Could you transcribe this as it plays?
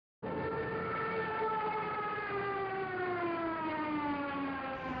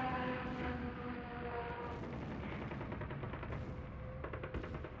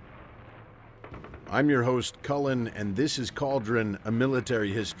I'm your host, Cullen, and this is Cauldron, a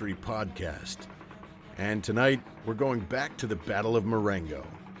military history podcast. And tonight, we're going back to the Battle of Marengo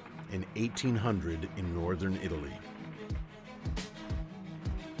in 1800 in northern Italy.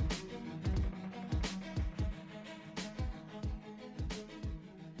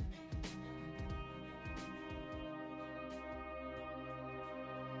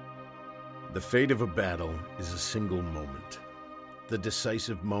 The fate of a battle is a single moment. The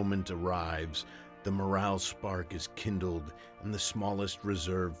decisive moment arrives, the morale spark is kindled, and the smallest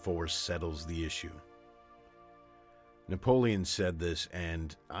reserve force settles the issue. Napoleon said this,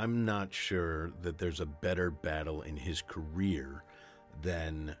 and I'm not sure that there's a better battle in his career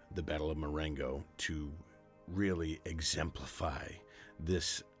than the Battle of Marengo to really exemplify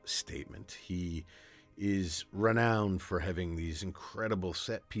this statement. He is renowned for having these incredible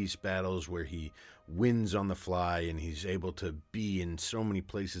set-piece battles where he wins on the fly and he's able to be in so many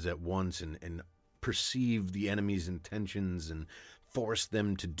places at once and perceive the enemy's intentions and force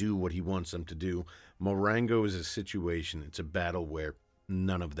them to do what he wants them to do. Marengo is a situation, it's a battle where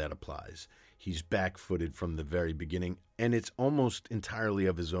none of that applies. He's back-footed from the very beginning, and it's almost entirely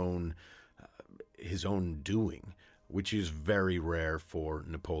of his own doing, which is very rare for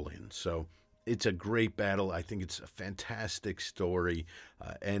Napoleon. So it's a great battle. I think it's a fantastic story,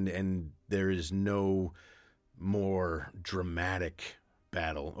 and there is no more dramatic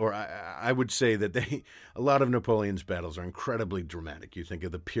battle. Or I would say that a lot of Napoleon's battles are incredibly dramatic. You think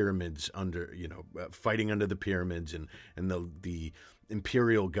of the pyramids fighting under the pyramids, and the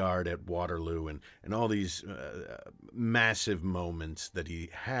Imperial Guard at Waterloo, and all these massive moments that he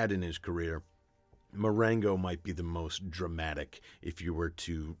had in his career. Marengo might be the most dramatic if you were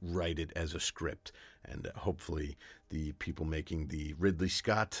to write it as a script. And hopefully the people making the Ridley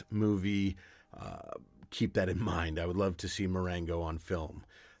Scott movie keep that in mind. I would love to see Marengo on film.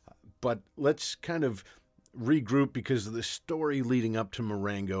 But let's kind of regroup, because the story leading up to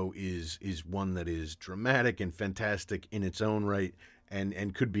Marengo is one that is dramatic and fantastic in its own right,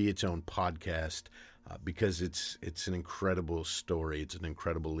 and could be its own podcast, because it's an incredible story. It's an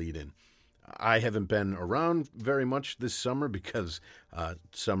incredible lead-in. I haven't been around very much this summer because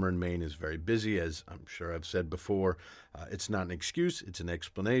summer in Maine is very busy, as I'm sure I've said before. It's not an excuse, it's an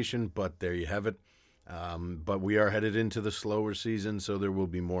explanation, but there you have it. But we are headed into the slower season, so there will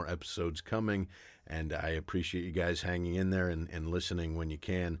be more episodes coming, and I appreciate you guys hanging in there and listening when you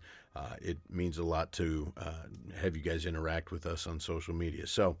can. It means a lot to have you guys interact with us on social media.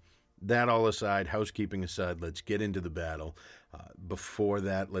 So that all aside, housekeeping aside, let's get into the battle. Before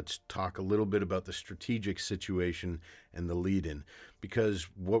that, let's talk a little bit about the strategic situation and the lead-in, because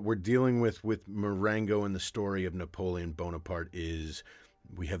what we're dealing with Marengo and the story of Napoleon Bonaparte is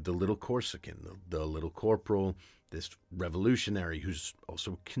we have the little Corsican, the little corporal, this revolutionary who's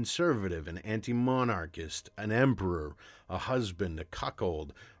also conservative, an anti-monarchist, an emperor, a husband, a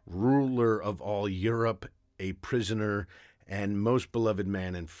cuckold, ruler of all Europe, a prisoner, and most beloved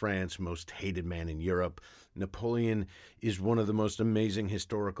man in France, most hated man in Europe. Napoleon is one of the most amazing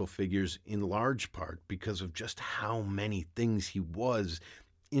historical figures, in large part because of just how many things he was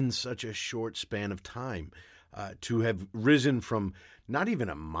in such a short span of time. To have risen from not even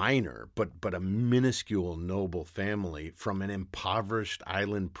a minor, but a minuscule noble family from an impoverished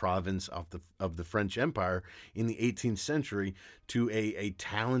island province of the French Empire in the 18th century to a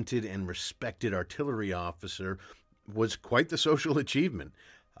talented and respected artillery officer was quite the social achievement.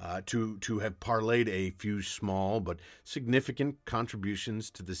 To have parlayed a few small but significant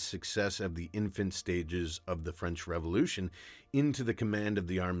contributions to the success of the infant stages of the French Revolution into the command of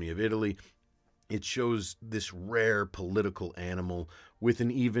the Army of Italy, it shows this rare political animal with an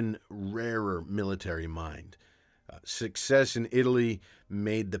even rarer military mind. Success in Italy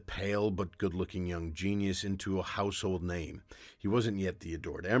made the pale but good-looking young genius into a household name. He wasn't yet the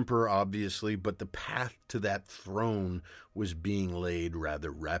adored emperor, obviously, but the path to that throne was being laid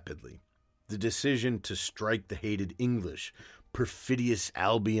rather rapidly. The decision to strike the hated English, perfidious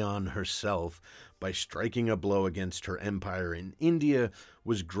Albion herself, by striking a blow against her empire in India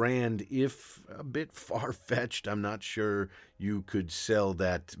was grand, if a bit far-fetched. I'm not sure you could sell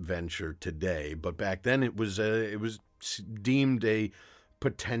that venture today, but back then it was deemed a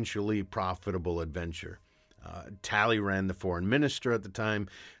potentially profitable adventure. Talleyrand, the foreign minister at the time,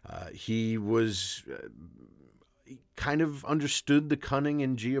 he kind of understood the cunning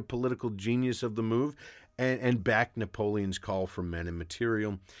and geopolitical genius of the move, and backed Napoleon's call for men and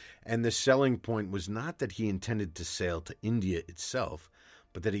material. And the selling point was not that he intended to sail to India itself,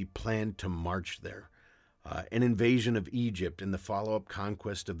 but that he planned to march there. An invasion of Egypt and the follow-up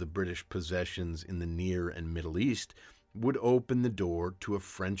conquest of the British possessions in the Near and Middle East would open the door to a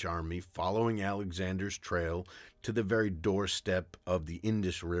French army following Alexander's trail to the very doorstep of the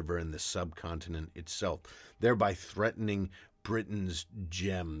Indus River and the subcontinent itself, thereby threatening Britain's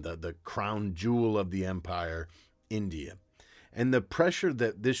gem, the crown jewel of the empire, India. And the pressure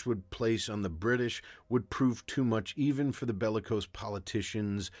that this would place on the British would prove too much even for the bellicose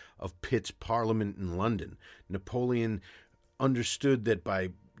politicians of Pitt's Parliament in London. Napoleon understood that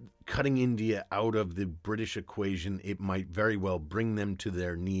by cutting India out of the British equation, it might very well bring them to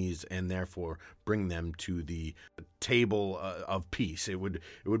their knees and therefore bring them to the table of peace. It would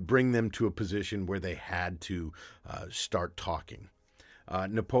bring them to a position where they had to start talking.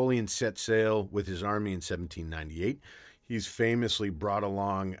 Napoleon set sail with his army in 1798. He's famously brought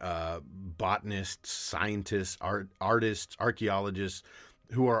along botanists, scientists, artists, archaeologists,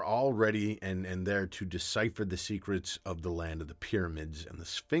 who are all ready and there to decipher the secrets of the land of the pyramids and the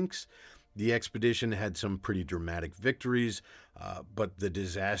Sphinx. The expedition had some pretty dramatic victories, but the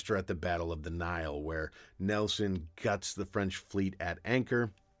disaster at the Battle of the Nile, where Nelson guts the French fleet at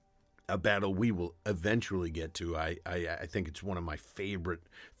anchor, a battle we will eventually get to. I think it's one of my favorite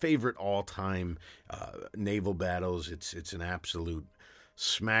all-time naval battles. It's an absolute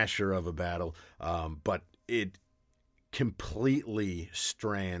smasher of a battle, but it completely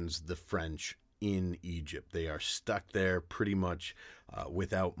strands the French in Egypt. They are stuck there pretty much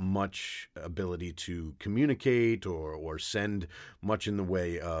without much ability to communicate or send much in the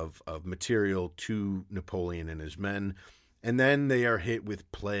way of material to Napoleon and his men. And then they are hit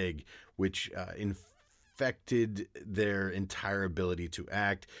with plague, which infected their entire ability to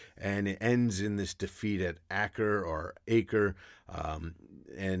act, and it ends in this defeat at Acre,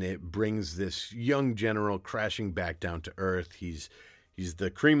 and it brings this young general crashing back down to earth. He's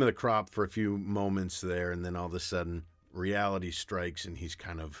the cream of the crop for a few moments there, and then all of a sudden reality strikes, and he's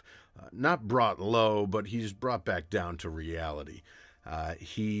kind of not brought low, but he's brought back down to reality.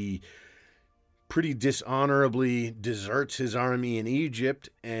 He pretty dishonorably deserts his army in Egypt,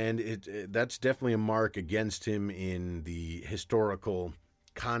 and that's definitely a mark against him in the historical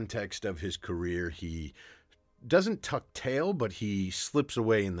context of his career. He doesn't tuck tail, but he slips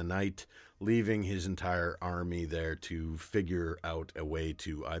away in the night, leaving his entire army there to figure out a way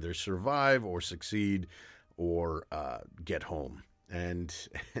to either survive or succeed or get home. And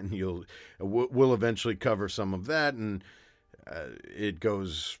we'll eventually cover some of that, and it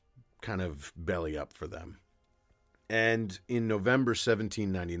goes kind of belly up for them. And in November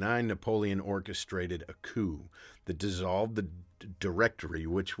 1799, Napoleon orchestrated a coup that dissolved the Directory,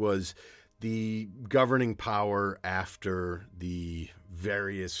 which was the governing power after the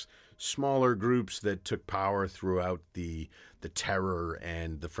various smaller groups that took power throughout the Terror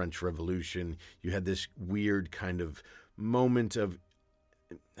and the French Revolution. You had this weird kind of moment of,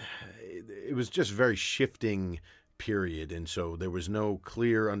 it was just very shifting period, and so there was no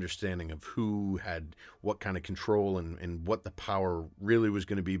clear understanding of who had what kind of control and what the power really was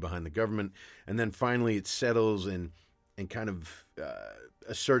going to be behind the government. And then finally it settles and kind of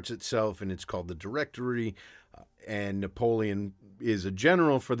asserts itself, and it's called the Directory, and Napoleon is a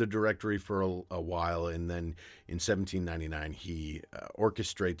general for the Directory for a while, and then in 1799 he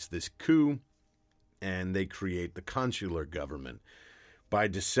orchestrates this coup, and they create the consular government. By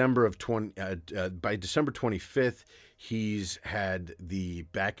December 25th, he's had the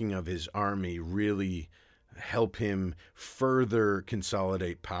backing of his army really help him further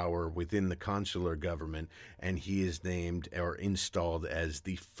consolidate power within the consular government, and he is named or installed as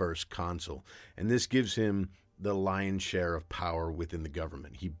the first consul. And this gives him the lion's share of power within the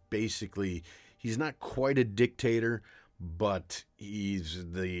government. He's not quite a dictator, but he's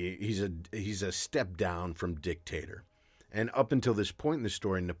a step down from dictator. And up until this point in the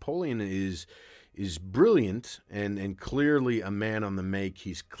story, Napoleon is brilliant and clearly a man on the make.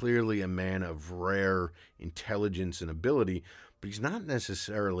 He's clearly a man of rare intelligence and ability, but he's not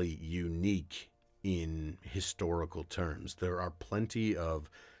necessarily unique in historical terms. There are plenty of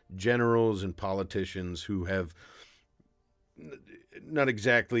generals and politicians who have not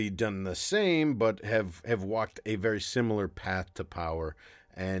exactly done the same, but have walked a very similar path to power.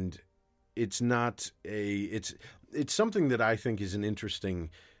 And it's something that I think is an interesting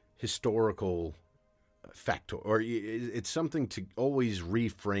historical factor, or it's something to always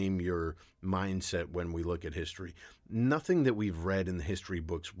reframe your mindset when we look at history. Nothing that we've read in the history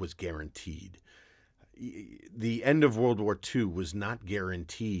books was guaranteed. The end of World War II was not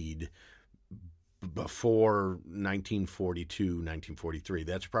guaranteed before 1942, 1943.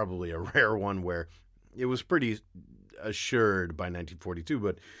 That's probably a rare one where it was pretty assured by 1942,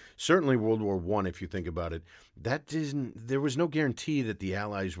 but certainly World War I, if you think about it, there was no guarantee that the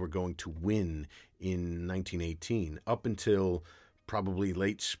Allies were going to win in 1918 up until probably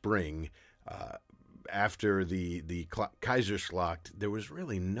late spring. After the Kaiserschlacht, there was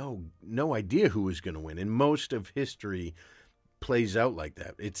really no idea who was going to win, and most of history plays out like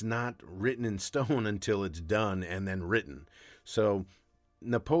that. It's not written in stone until it's done and then written. So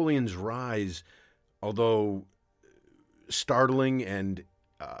Napoleon's rise, although startling and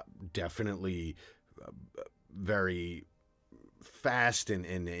definitely very fast and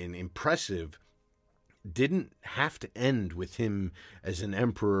impressive, didn't have to end with him as an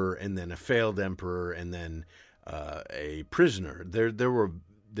emperor and then a failed emperor and then a prisoner. There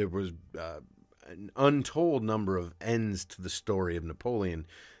was an untold number of ends to the story of Napoleon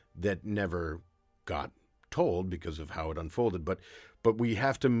that never got told because of how it unfolded. But we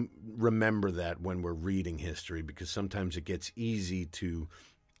have to remember that when we're reading history, because sometimes it gets easy to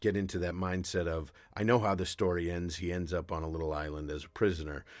get into that mindset of, I know how the story ends. He ends up on a little island as a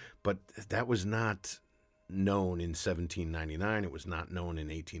prisoner. But that was not known in 1799. It was not known in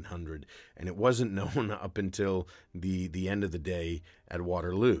 1800. And it wasn't known up until the end of the day at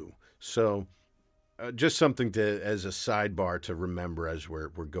Waterloo. So just something as a sidebar to remember as we're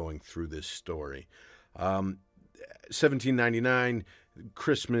going through this story. 1799,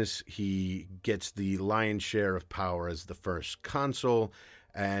 Christmas, he gets the lion's share of power as the first consul,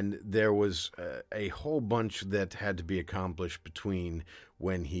 and there was a whole bunch that had to be accomplished between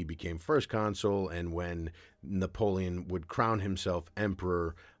when he became first consul and when Napoleon would crown himself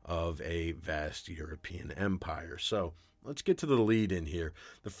emperor of a vast European empire. So let's get to the lead in here.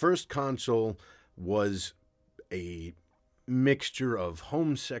 The first consul was a mixture of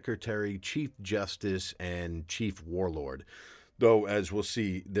Home Secretary, Chief Justice, and Chief Warlord. Though, as we'll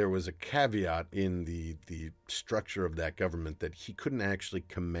see, there was a caveat in the structure of that government that he couldn't actually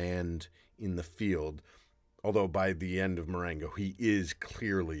command in the field, although by the end of Marengo, he is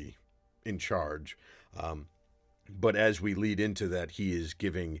clearly in charge. But as we lead into that, he is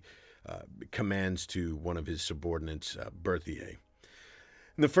giving commands to one of his subordinates, Berthier.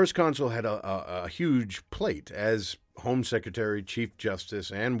 And the first consul had a huge plate. As Home Secretary, Chief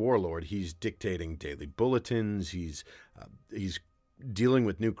Justice, and Warlord, he's dictating daily bulletins. He's dealing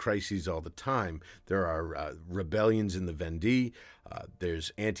with new crises all the time. There are rebellions in the Vendée.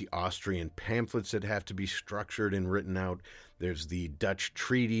 There's anti-Austrian pamphlets that have to be structured and written out. There's the Dutch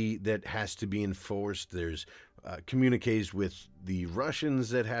treaty that has to be enforced. There's communiques with the Russians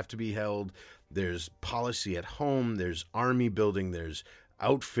that have to be held. There's policy at home. There's army building. There's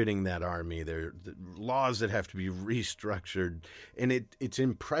outfitting that army. There are laws that have to be restructured. And it's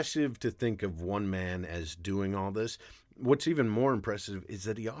impressive to think of one man as doing all this. What's even more impressive is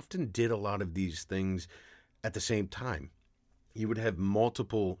that he often did a lot of these things at the same time. He would have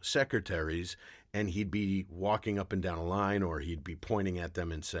multiple secretaries, and he'd be walking up and down a line, or he'd be pointing at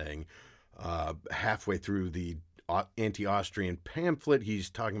them and saying, halfway through the anti-Austrian pamphlet, he's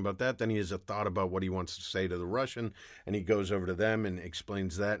talking about that. Then he has a thought about what he wants to say to the Russian, and he goes over to them and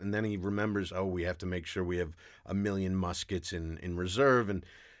explains that. And then he remembers, we have to make sure we have 1 million muskets in reserve. And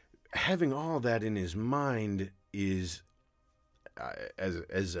having all that in his mind is,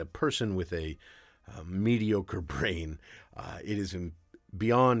 as a person with a mediocre brain, it is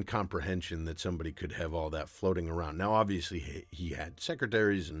beyond comprehension that somebody could have all that floating around. Now, obviously, he had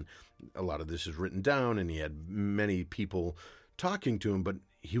secretaries, and a lot of this is written down, and he had many people talking to him, but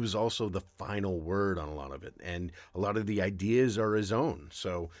he was also the final word on a lot of it, and a lot of the ideas are his own.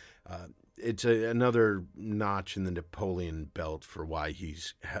 So it's another notch in the Napoleon belt for why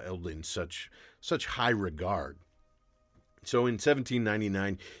he's held in such high regard. So in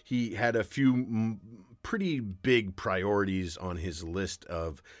 1799, he had a few pretty big priorities on his list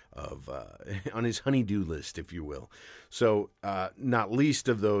on his honey-do list, if you will. So not least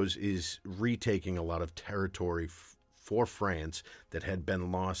of those is retaking a lot of territory for France that had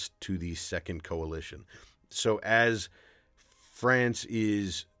been lost to the Second Coalition. So as France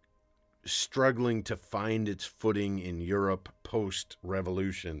is struggling to find its footing in Europe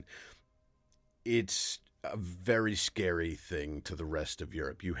post-revolution, it's a very scary thing to the rest of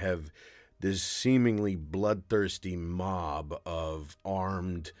Europe. You have this seemingly bloodthirsty mob of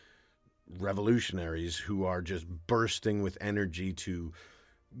armed revolutionaries who are just bursting with energy to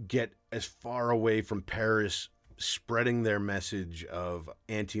get as far away from Paris, spreading their message of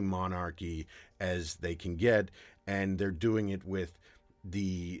anti-monarchy as they can get, and they're doing it with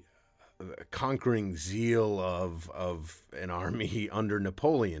the conquering zeal of an army under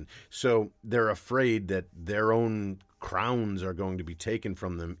Napoleon. So they're afraid that their own crowns are going to be taken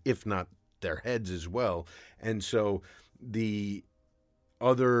from them, if not their heads as well. And so the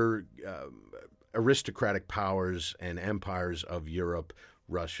other aristocratic powers and empires of Europe,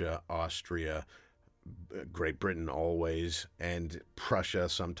 Russia, Austria, Great Britain always, and Prussia,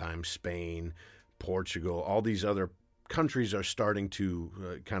 sometimes Spain, Portugal, all these other countries are starting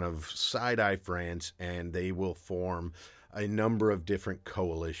to kind of side-eye France, and they will form a number of different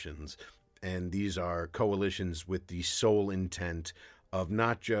coalitions. And these are coalitions with the sole intent of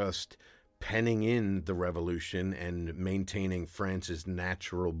not just penning in the revolution and maintaining France's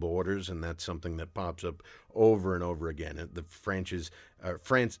natural borders, and that's something that pops up over and over again. The France's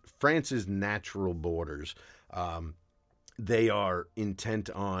natural borders. They are intent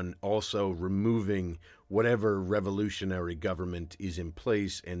on also removing whatever revolutionary government is in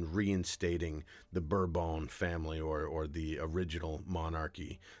place and reinstating the Bourbon family or the original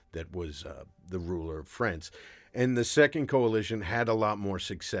monarchy that was the ruler of France. And the Second Coalition had a lot more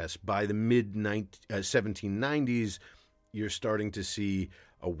success. By the mid-1790s, you're starting to see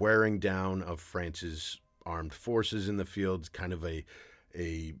a wearing down of France's armed forces in the fields, kind of a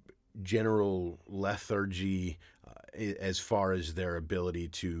general lethargy as far as their ability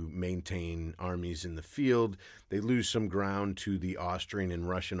to maintain armies in the field. They lose some ground to the Austrian and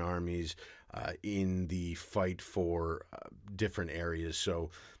Russian armies in the fight for different areas. So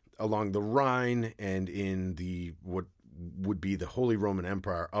along the Rhine and in the what would be the Holy Roman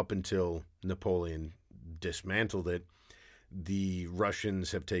Empire up until Napoleon dismantled it, the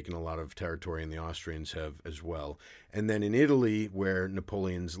Russians have taken a lot of territory and the Austrians have as well. And then in Italy, where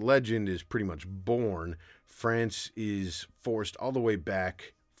Napoleon's legend is pretty much born, France is forced all the way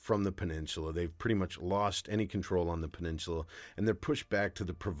back from the peninsula. They've pretty much lost any control on the peninsula, and they're pushed back to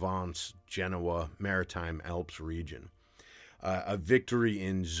the Provence, Genoa, Maritime Alps region. A victory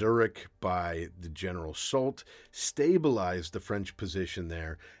in Zurich by the General Soult stabilized the French position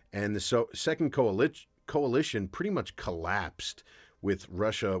there, and the Second Coalition pretty much collapsed with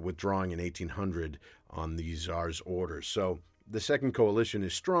Russia withdrawing in 1800 on the Tsar's orders. So the Second Coalition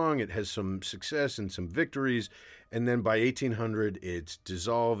is strong. It has some success and some victories, and then by 1800 it's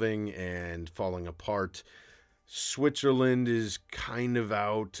dissolving and falling apart. Switzerland is kind of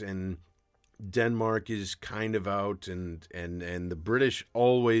out, and Denmark is kind of out, and the British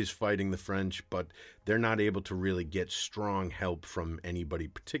always fighting the French, but they're not able to really get strong help from anybody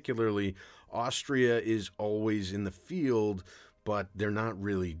particularly. Austria is always in the field, but they're not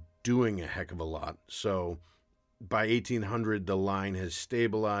really doing a heck of a lot. So by 1800, the line has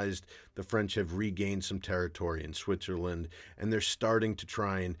stabilized. The French have regained some territory in Switzerland, and they're starting to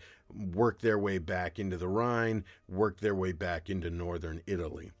try and work their way back into the Rhine, work their way back into northern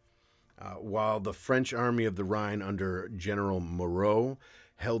Italy. While the French army of the Rhine under General Moreau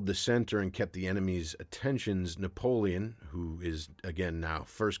held the center and kept the enemy's attentions, Napoleon, who is again now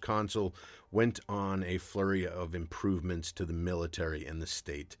first consul, went on a flurry of improvements to the military and the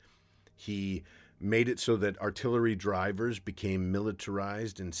state. He made it so that artillery drivers became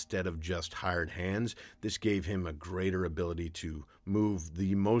militarized instead of just hired hands. This gave him a greater ability to move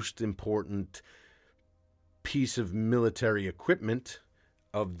the most important piece of military equipment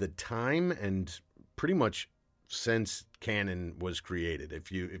of the time and pretty much since cannon was created. If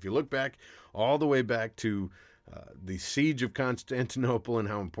you look back all the way back to the siege of Constantinople and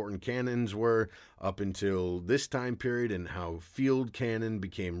how important cannons were up until this time period, and how field cannon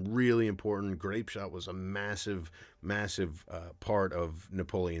became really important. Grape shot was a massive part of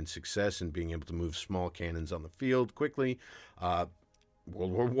Napoleon's success in being able to move small cannons on the field quickly.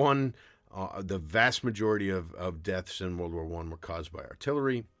 World War I, the vast majority of deaths in World War I were caused by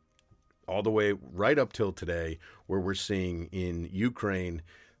artillery, all the way right up till today, where we're seeing in Ukraine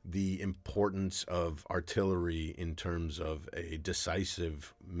the importance of artillery in terms of a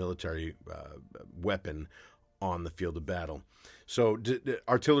decisive military weapon on the field of battle. So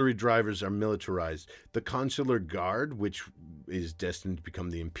artillery drivers are militarized. The Consular Guard, which is destined to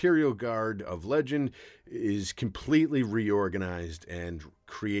become the Imperial Guard of legend, is completely reorganized and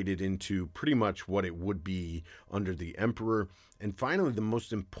created into pretty much what it would be under the Emperor. And finally, the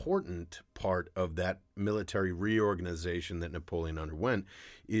most important part of that military reorganization that Napoleon underwent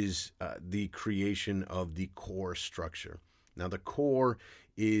is the creation of the corps structure. Now, the corps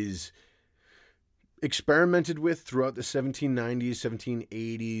is experimented with throughout the 1790s,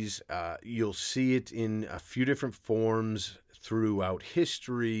 1780s. You'll see it in a few different forms throughout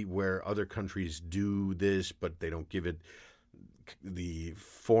history where other countries do this, but they don't give it the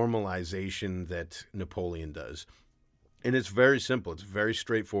formalization that Napoleon does. And it's very simple. It's very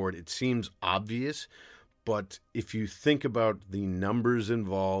straightforward. It seems obvious, but if you think about the numbers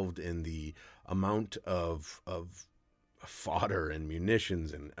involved and the amount of fodder and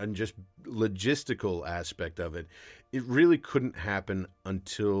munitions and just logistical aspect of it, it really couldn't happen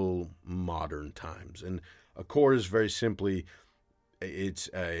until modern times. And a corps is very simply, it's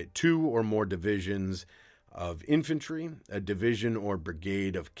 2 or more divisions of infantry, a division or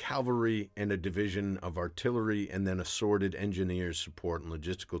brigade of cavalry, and a division of artillery, and then assorted engineers, support, and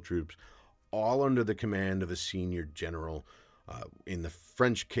logistical troops, all under the command of a senior general. In the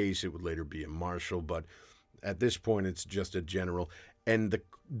French case, it would later be a marshal, but at this point, it's just a general. And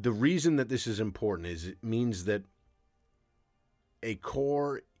the reason that this is important is it means that a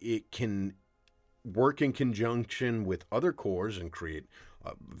corps, it can work in conjunction with other corps and create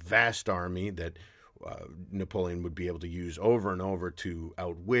a vast army that Napoleon would be able to use over and over to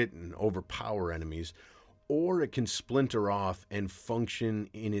outwit and overpower enemies, or it can splinter off and function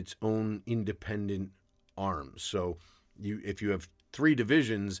in its own independent arms. So if you have 3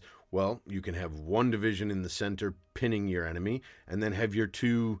 divisions, well, you can have one division in the center pinning your enemy, and then have your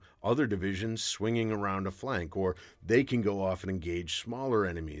 2 other divisions swinging around a flank, or they can go off and engage smaller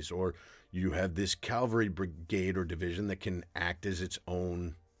enemies, or you have this cavalry brigade or division that can act as its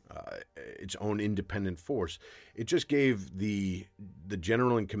own independent force. It just gave the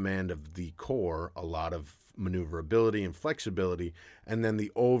general in command of the corps a lot of maneuverability and flexibility, and then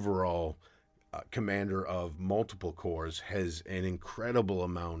the overall commander of multiple corps has an incredible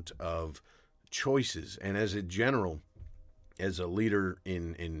amount of choices. And as a general, as a leader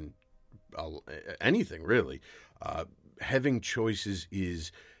in anything really, having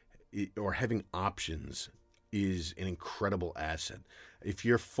choices or having options is an incredible asset. If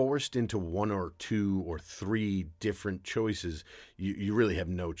you're forced into 1 or 2 or 3 different choices, you really have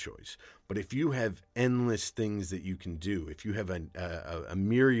no choice. But if you have endless things that you can do, if you have a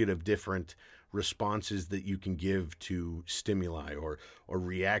myriad of different responses that you can give to stimuli or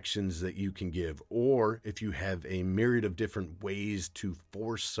reactions that you can give, or if you have a myriad of different ways to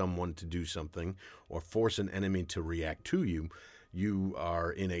force someone to do something or force an enemy to react to you, you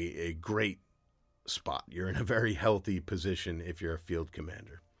are in a great spot. You're in a very healthy position if you're a field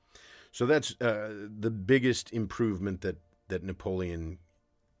commander. So that's the biggest improvement that Napoleon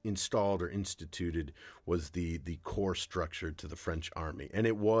installed or instituted was the corps structure to the French army. And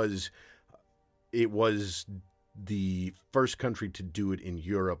it was the first country to do it in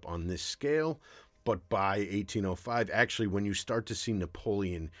Europe on this scale. But by 1805, actually, when you start to see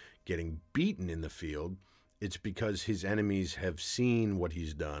Napoleon getting beaten in the field, it's because his enemies have seen what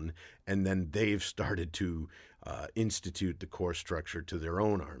he's done, and then they've started to institute the corps structure to their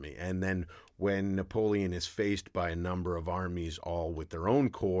own army. And then when Napoleon is faced by a number of armies, all with their own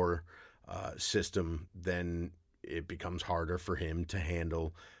corps system, then it becomes harder for him to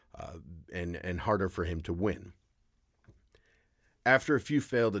handle and harder for him to win. After a few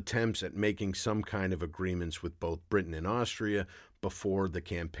failed attempts at making some kind of agreements with both Britain and Austria before the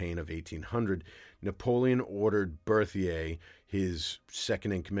campaign of 1800, Napoleon ordered Berthier, his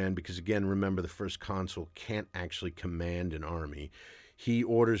second in command, because again, remember, the first consul can't actually command an army. He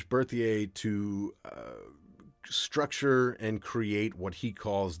orders Berthier to structure and create what he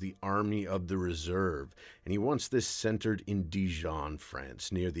calls the Army of the Reserve. And he wants this centered in Dijon,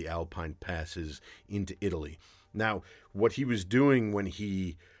 France, near the Alpine passes into Italy. Now, what he was doing when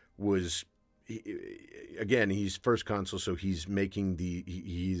he was, again, he's first consul, so he's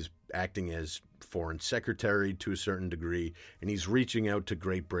acting as foreign secretary to a certain degree, and he's reaching out to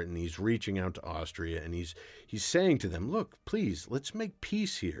Great Britain, he's reaching out to Austria, and he's saying to them, look, please, let's make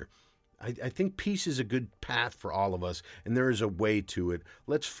peace here. I think peace is a good path for all of us, and there is a way to it.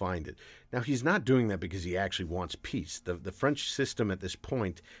 Let's find it. Now, he's not doing that because he actually wants peace. The French system at this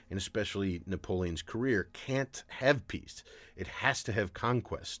point, and especially Napoleon's career, can't have peace. It has to have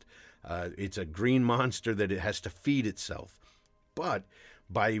conquest. It's a green monster that it has to feed itself. But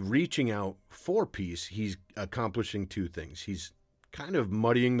by reaching out for peace, he's accomplishing 2 things. He's kind of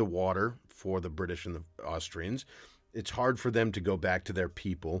muddying the water for the British and the Austrians. It's hard for them to go back to their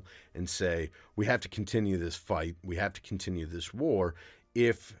people and say, we have to continue this fight, we have to continue this war,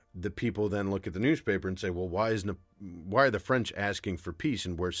 if the people then look at the newspaper and say, well, why are the French asking for peace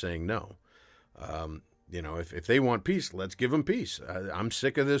and we're saying no? If they want peace, let's give them peace. I'm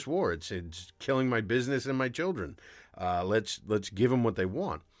sick of this war. It's killing my business and my children. Let's give them what they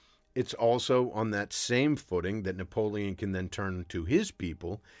want. It's also on that same footing that Napoleon can then turn to his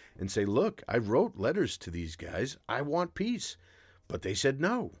people and say, look, I wrote letters to these guys. I want peace. But they said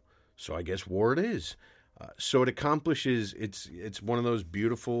no. So I guess war it is. So it accomplishes, it's one of those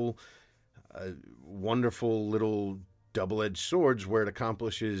beautiful, wonderful little double-edged swords where it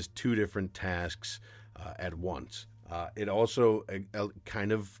accomplishes 2 different tasks at once. It also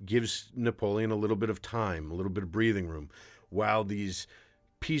kind of gives Napoleon a little bit of time, a little bit of breathing room. While these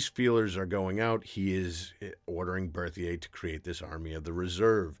peace feelers are going out, he is ordering Berthier to create this army of the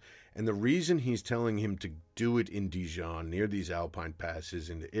reserve. And the reason he's telling him to do it in Dijon, near these Alpine passes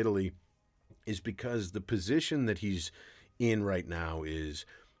into Italy, is because the position that he's in right now is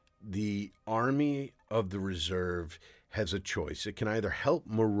the army of the reserve has a choice. It can either help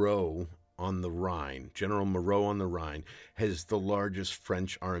Moreau on the Rhine. General Moreau on the Rhine has the largest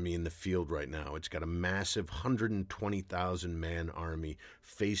French army in the field right now. It's got a massive 120,000 man army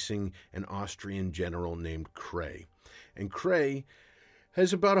facing an Austrian general named Kray. And Kray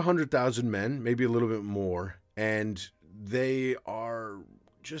has about 100,000 men, maybe a little bit more, and they are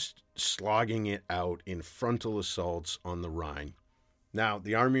just slogging it out in frontal assaults on the Rhine. Now,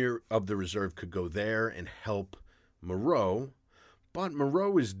 the army of the reserve could go there and help Moreau, but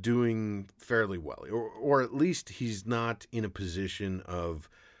Moreau is doing fairly well, or at least he's not in a position of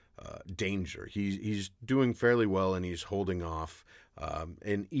danger. He's doing fairly well, and he's holding off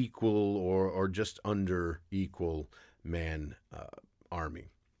an equal or just under equal man army.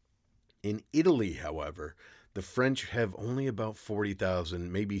 In Italy, however, the French have only about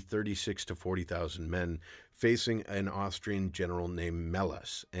 40,000, maybe 36 to 40,000 men facing an Austrian general named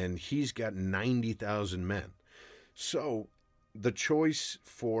Melas, and he's got 90,000 men. So the choice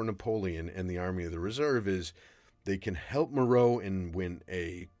for Napoleon and the army of the reserve is they can help Moreau and win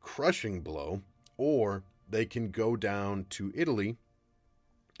a crushing blow, or they can go down to Italy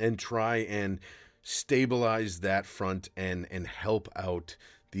and try and stabilize that front and help out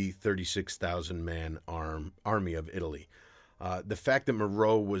the 36,000 man army of Italy. The fact that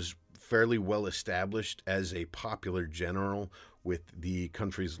Moreau was fairly well established as a popular general with the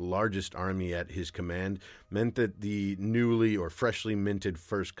country's largest army at his command meant that the newly or freshly minted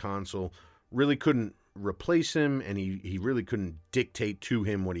first consul really couldn't replace him, and he really couldn't dictate to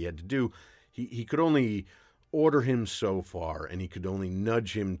him what he had to do. He could only order him so far, and he could only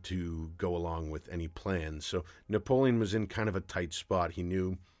nudge him to go along with any plans. So Napoleon was in kind of a tight spot. He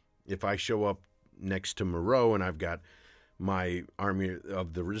knew, if I show up next to Moreau and I've got my army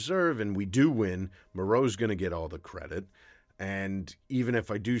of the reserve and we do win, Moreau's going to get all the credit. And even if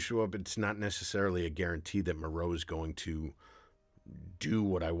I do show up, it's not necessarily a guarantee that Moreau is going to do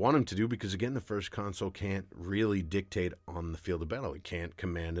what I want him to do, because, again, the first consul can't really dictate on the field of battle. He can't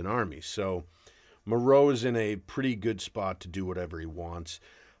command an army. So Moreau is in a pretty good spot to do whatever he wants.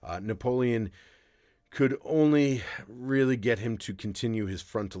 Napoleon could only really get him to continue his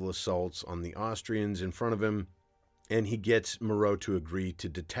frontal assaults on the Austrians in front of him, and he gets Moreau to agree to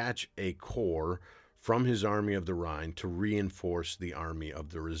detach a corps from his army of the Rhine to reinforce the army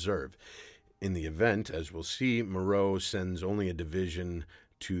of the reserve. In the event, as we'll see, Moreau sends only a division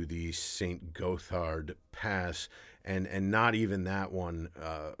to the St. Gothard Pass, and not even that one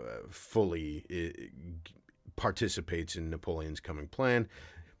fully participates in Napoleon's coming plan.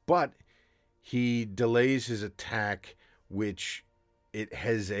 But he delays his attack, which it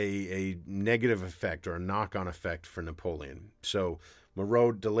has a negative effect or a knock-on effect for Napoleon. So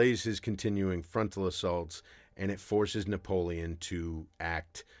Moreau delays his continuing frontal assaults, and it forces Napoleon to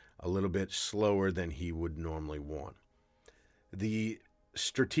act a little bit slower than he would normally want. The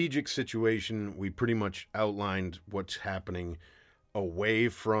strategic situation, we pretty much outlined what's happening away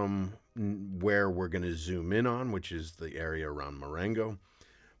from where we're going to zoom in on, which is the area around Marengo.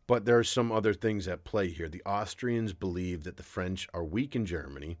 But there are some other things at play here. The Austrians believe that the French are weak in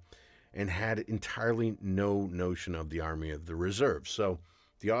Germany and had entirely no notion of the army of the reserve. So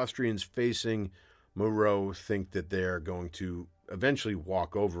the Austrians facing Moreau think that they're going to eventually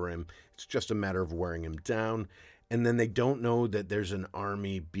walk over him. It's just a matter of wearing him down. And then they don't know that there's an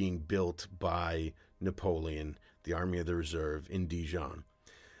army being built by Napoleon, the army of the reserve, in Dijon.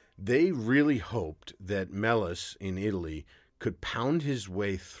 They really hoped that Melas in Italy could pound his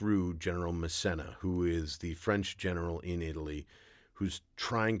way through General Massena, who is the French general in Italy, who's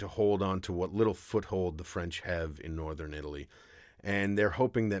trying to hold on to what little foothold the French have in northern Italy. And they're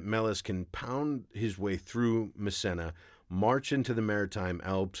hoping that Melas can pound his way through Massena, march into the Maritime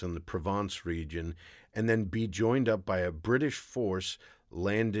Alps and the Provence region, and then be joined up by a British force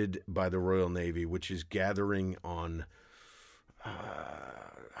landed by the Royal Navy, which is gathering on,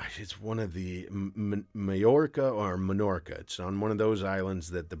 it's one of the Majorca or Minorca. It's on one of those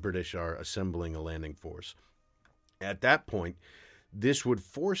islands that the British are assembling a landing force. At that point, this would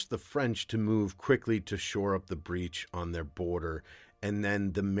force the French to move quickly to shore up the breach on their border, and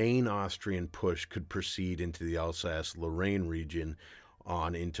then the main Austrian push could proceed into the Alsace-Lorraine region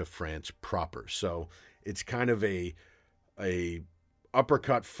on into France proper. So it's kind of a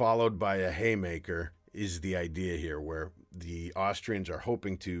uppercut followed by a haymaker is the idea here, where the Austrians are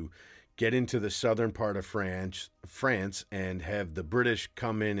hoping to get into the southern part of France, and have the British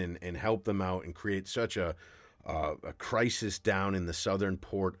come in and help them out and create such a crisis down in the southern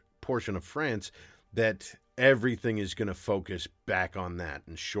portion of France that everything is going to focus back on that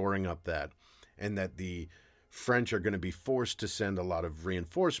and shoring up that, and that the French are going to be forced to send a lot of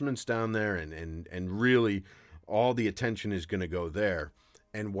reinforcements down there, and really all the attention is going to go there.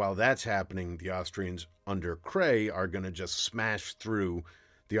 And while that's happening, the Austrians under Kray are going to just smash through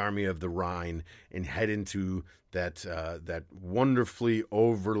the Army of the Rhine and head into that wonderfully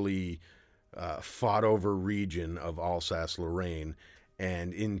overly fought over region of Alsace-Lorraine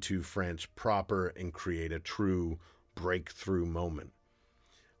and into France proper, and create a true breakthrough moment.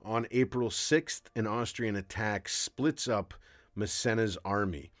 On April 6th, an Austrian attack splits up Massena's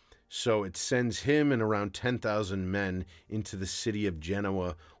army. So it sends him and around 10,000 men into the city of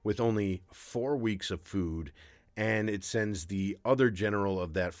Genoa with only 4 weeks of food. And it sends the other general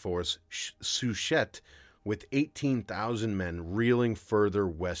of that force, Suchet, with 18,000 men reeling further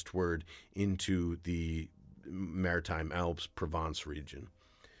westward into the Maritime Alps, Provence region.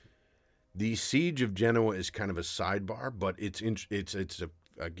 The siege of Genoa is kind of a sidebar, but it's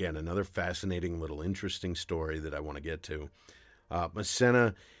again another fascinating little interesting story that I want to get to.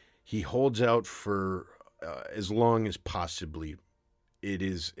 Massena, he holds out for as long as possibly. It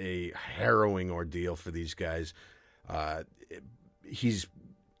is a harrowing ordeal for these guys. He's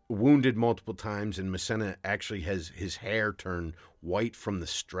wounded multiple times, and Massena actually has his hair turn white from the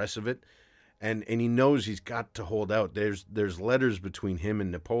stress of it. And he knows he's got to hold out. There's letters between him and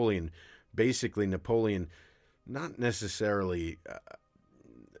Napoleon. Basically, Napoleon not necessarily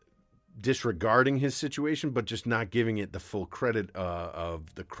disregarding his situation, but just not giving it the full credit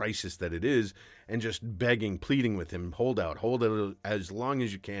of the crisis that it is, and just begging, pleading with him, hold out as long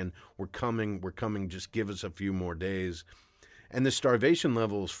as you can. We're coming, just give us a few more days. And the starvation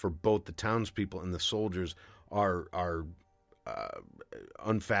levels for both the townspeople and the soldiers are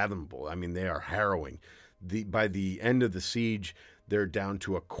unfathomable. I mean, they are harrowing. By the end of the siege, they're down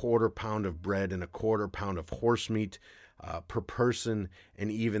to a quarter pound of bread and a quarter pound of horse meat per person,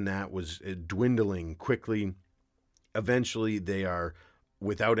 and even that was dwindling quickly. Eventually, they are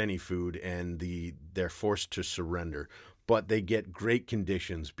without any food, and they're forced to surrender. But they get great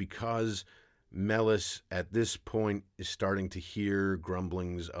conditions because Melas, at this point, is starting to hear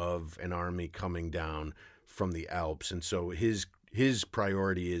grumblings of an army coming down from the Alps. And so his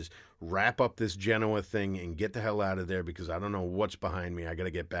priority is wrap up this Genoa thing and get the hell out of there, because I don't know what's behind me. I got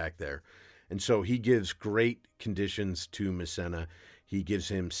to get back there. And so he gives great conditions to Massena. He gives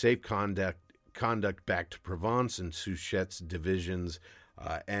him safe conduct back to Provence and Suchet's divisions.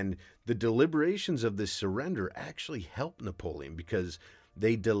 And the deliberations of this surrender actually help Napoleon, because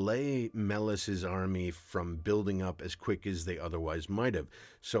they delay Melas's army from building up as quick as they otherwise might have.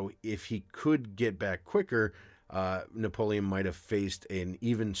 So if he could get back quicker, Napoleon might have faced an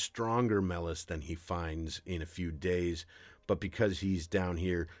even stronger Melas than he finds in a few days. But because he's down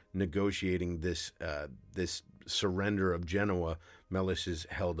here negotiating this surrender of Genoa, Melas is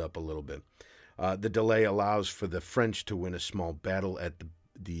held up a little bit. The delay allows for the French to win a small battle at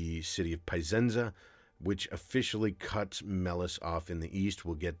the city of Piacenza, which officially cuts Melas off in the east.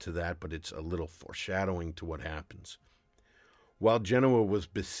 We'll get to that, but it's a little foreshadowing to what happens. While Genoa was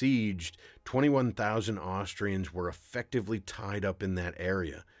besieged, 21,000 Austrians were effectively tied up in that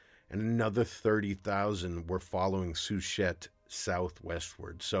area, and another 30,000 were following Suchet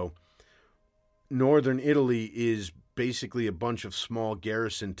southwestward. So northern Italy is basically a bunch of small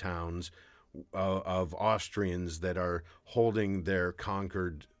garrison towns of Austrians that are holding their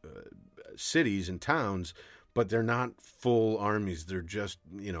conquered cities and towns, but they're not full armies. They're just,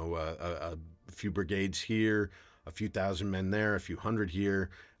 a few brigades here, a few thousand men there, a few hundred here.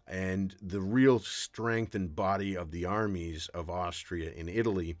 And the real strength and body of the armies of Austria in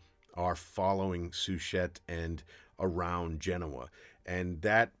Italy are following Suchet and around Genoa. And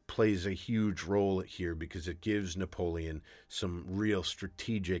that plays a huge role here, because it gives Napoleon some real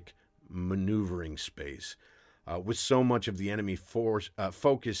strategic maneuvering space. With so much of the enemy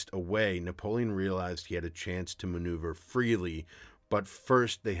focused away, Napoleon realized he had a chance to maneuver freely, but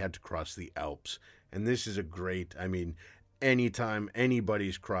first they had to cross the Alps. And this is anytime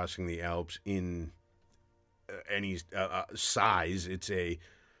anybody's crossing the Alps in any size, it's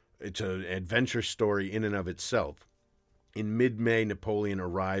an adventure story in and of itself. In mid-May, Napoleon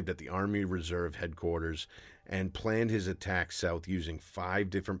arrived at the Army Reserve headquarters and planned his attack south using 5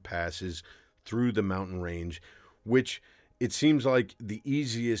 different passes through the mountain range, which it seems like the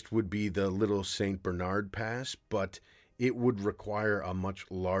easiest would be the Little St. Bernard Pass, but it would require a much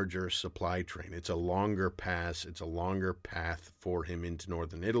larger supply train. It's a longer pass, it's a longer path for him into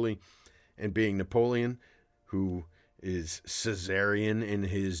northern Italy. And being Napoleon, who is Caesarian in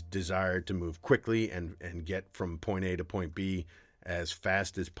his desire to move quickly and get from point A to point B as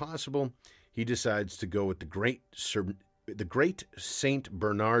fast as possible, he decides to go with the Great St.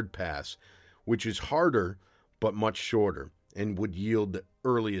 Bernard Pass, which is harder but much shorter and would yield the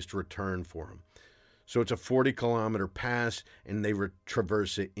earliest return for him. So it's a 40-kilometer pass, and they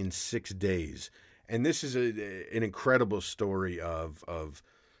traverse it in 6 days. And this is an incredible story of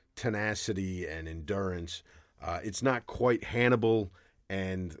tenacity and endurance. It's not quite Hannibal,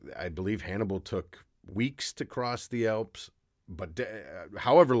 and I believe Hannibal took weeks to cross the Alps, but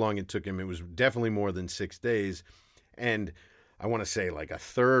however long it took him, it was definitely more than 6 days. And I want to say like a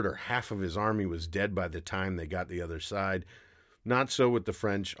third or half of his army was dead by the time they got the other side. Not so with the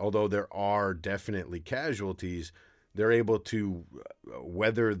French, although there are definitely casualties. They're able to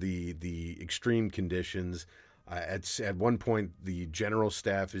weather the extreme conditions. At one point, the general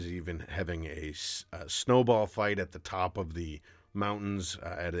staff is even having a snowball fight at the top of the mountains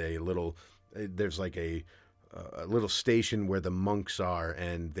at a little. There's like a little station where the monks are,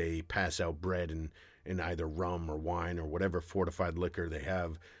 and they pass out bread and either rum or wine or whatever fortified liquor they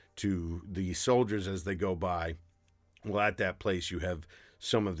have to the soldiers as they go by. Well, at that place, you have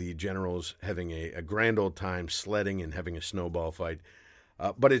some of the generals having a grand old time sledding and having a snowball fight.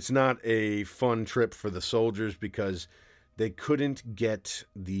 But it's not a fun trip for the soldiers because they couldn't get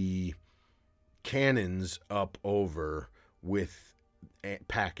the cannons up over with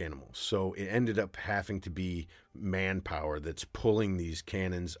pack animals. So it ended up having to be manpower that's pulling these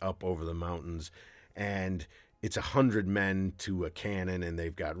cannons up over the mountains. And it's 100 men to a cannon, and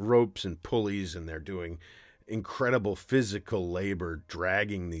they've got ropes and pulleys, and they're doing incredible physical labor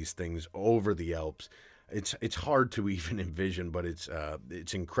dragging these things over the Alps. It's hard to even envision, but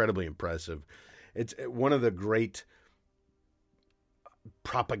it's incredibly impressive. It's one of the great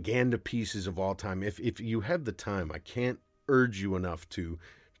propaganda pieces of all time. If you have the time, I can't urge you enough to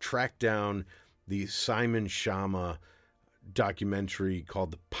track down the Simon Schama documentary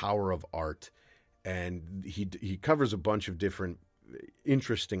called The Power of Art. And he covers a bunch of different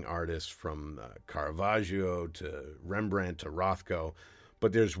interesting artists from Caravaggio to Rembrandt to Rothko,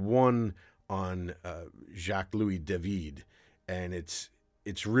 but there's one on Jacques-Louis David, and it's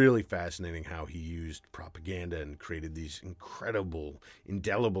really fascinating how he used propaganda and created these incredible,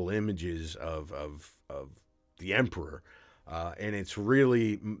 indelible images of the emperor, and it's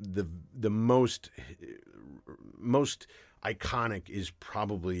really the most iconic is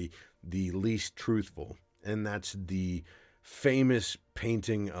probably the least truthful, and that's the famous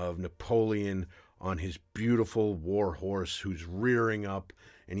painting of Napoleon on his beautiful war horse who's rearing up,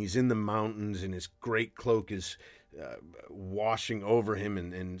 and he's in the mountains, and his great cloak is washing over him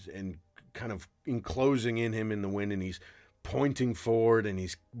and kind of enclosing in him in the wind, and he's pointing forward, and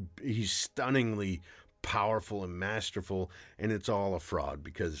he's stunningly powerful and masterful, and it's all a fraud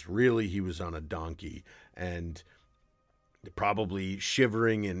because really he was on a donkey and probably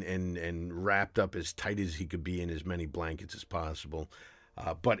shivering and wrapped up as tight as he could be in as many blankets as possible.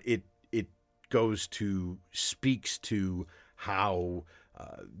 But it speaks to how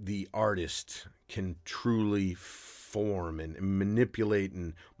the artist can truly form and manipulate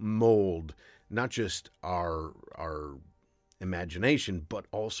and mold not just our imagination, but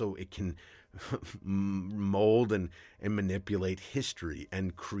also it can mold and manipulate history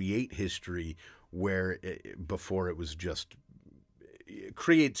and create history where before it was just it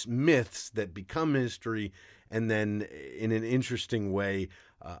creates myths that become history, and then in an interesting way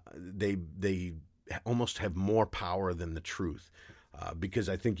they almost have more power than the truth, because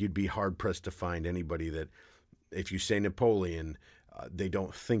I think you'd be hard pressed to find anybody that if you say Napoleon they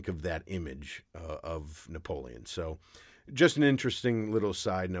don't think of that image of Napoleon. So just an interesting little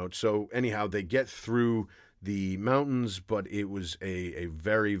side note. So anyhow, they get through the mountains, but it was a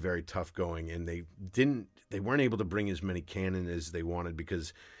very, very tough going, and they weren't able to bring as many cannon as they wanted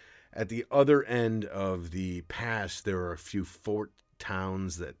because at the other end of the pass there were a few fort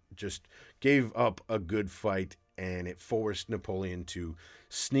towns that just gave up a good fight, and it forced Napoleon to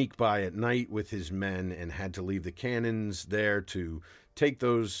sneak by at night with his men and had to leave the cannons there to take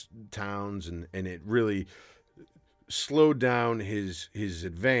those towns, and it really slowed down his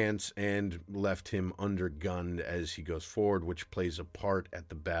advance and left him undergunned as he goes forward, which plays a part at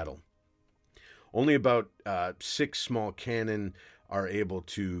the battle. Only about 6 small cannon are able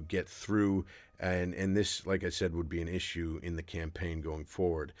to get through, and this, like I said, would be an issue in the campaign going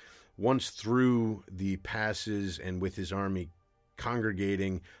forward. Once through the passes and with his army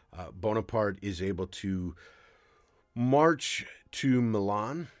congregating, Bonaparte is able to march to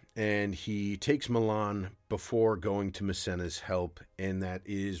Milan, and he takes Milan before going to Massena's help, and that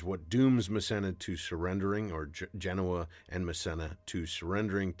is what dooms Massena to surrendering, or Genoa and Massena to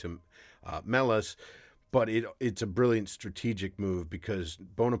surrendering to Melas. But it's a brilliant strategic move, because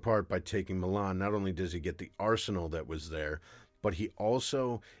Bonaparte, by taking Milan, not only does he get the arsenal that was there, but he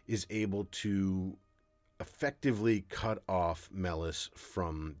also is able to effectively cut off Melas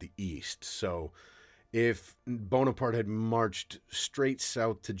from the east. So if Bonaparte had marched straight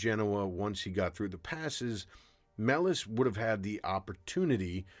south to Genoa once he got through the passes, Melas would have had the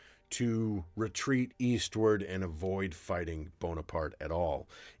opportunity to retreat eastward and avoid fighting Bonaparte at all.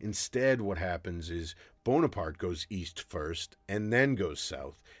 Instead, what happens is Bonaparte goes east first and then goes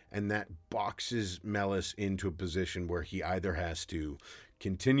south, and that boxes Melas into a position where he either has to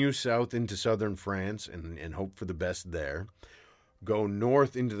continue south into southern France and hope for the best there, go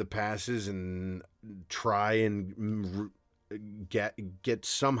north into the passes and try and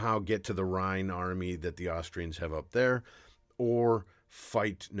somehow get to the Rhine army that the Austrians have up there, or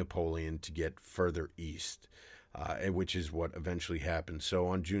fight Napoleon to get further east, which is what eventually happened. So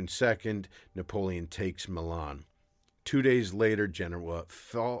on June 2nd, Napoleon takes Milan. 2 days later, Genoa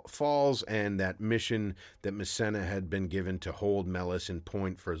falls, and that mission that Massena had been given to hold Melas in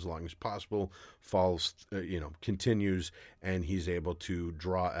point for as long as possible continues, and he's able to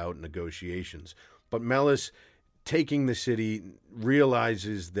draw out negotiations. But Melas, taking the city,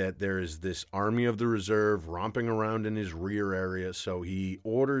 realizes that there is this army of the reserve romping around in his rear area, so he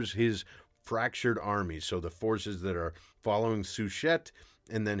orders his fractured army, so the forces that are following Suchet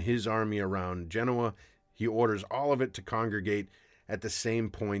and then his army around Genoa, he orders all of it to congregate at the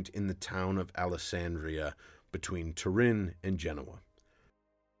same point in the town of Alessandria between Turin and Genoa.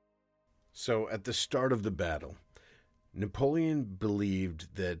 So at the start of the battle, Napoleon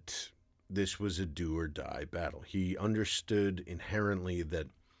believed that this was a do-or-die battle. He understood inherently that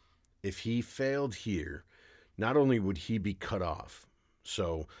if he failed here, not only would he be cut off,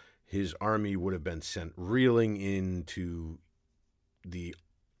 so his army would have been sent reeling into the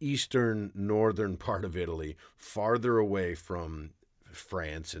northern part of Italy, farther away from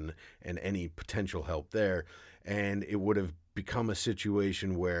France and any potential help there, and it would have become a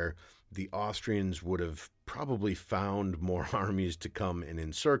situation where the Austrians would have probably found more armies to come and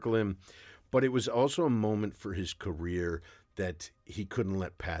encircle him. But it was also a moment for his career that he couldn't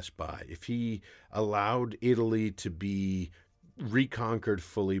let pass by. If he allowed Italy to be reconquered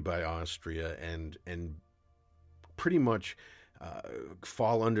fully by Austria and pretty much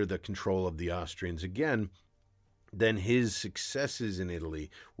fall under the control of the Austrians again, then his successes in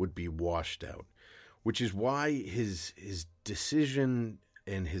Italy would be washed out, which is why his decision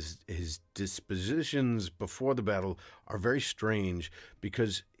and his dispositions before the battle are very strange,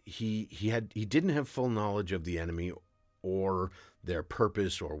 because he didn't have full knowledge of the enemy or their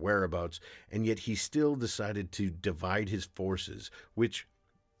purpose or whereabouts, and yet he still decided to divide his forces, which,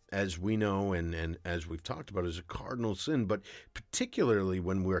 as we know and as we've talked about, is a cardinal sin, but particularly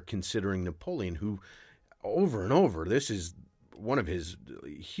when we're considering Napoleon, who over and over, this is one of his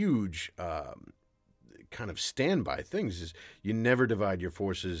huge kind of standby things, is you never divide your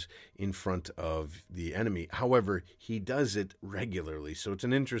forces in front of the enemy. However, he does it regularly, so it's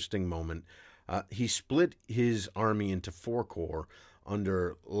an interesting moment. He split his army into 4 corps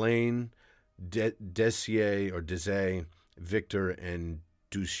under Lane, Desaix, Victor, and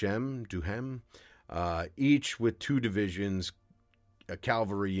Duhem, each with 2 divisions, a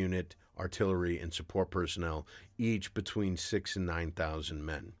cavalry unit, artillery, and support personnel, each between 6,000 and 9,000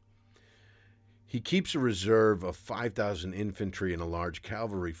 men. He keeps a reserve of 5,000 infantry and a large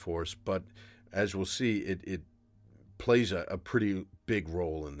cavalry force, but as we'll see, it plays a pretty big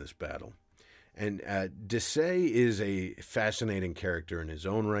role in this battle. And Desaix is a fascinating character in his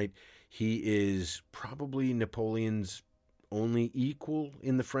own right. He is probably Napoleon's only equal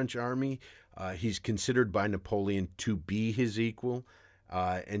in the French army. He's considered by Napoleon to be his equal,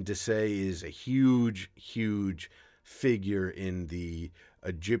 and Desaix is a huge, huge figure in the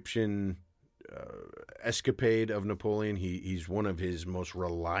Egyptian escapade of Napoleon. He's one of his most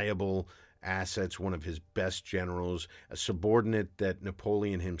reliable assets, one of his best generals, a subordinate that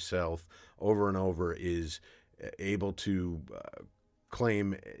Napoleon himself over and over is able to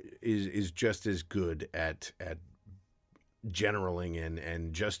claim is just as good at generaling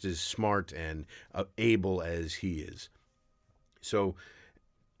and just as smart and able as he is. So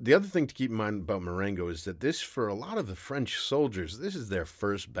the other thing to keep in mind about Marengo is that this, for a lot of the French soldiers, this is their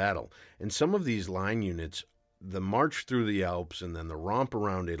first battle. And some of these line units, the march through the Alps and then the romp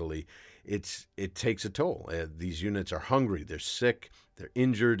around Italy, it takes a toll. These units are hungry, they're sick, They're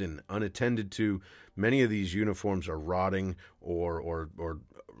injured and unattended to. Many of these uniforms are rotting or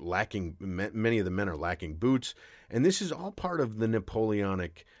lacking. Many of the men are lacking boots, and this is all part of the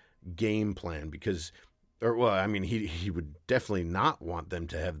Napoleonic game plan because, or well, I mean, he would definitely not want them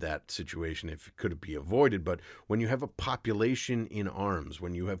to have that situation if it could be avoided. But when you have a population in arms,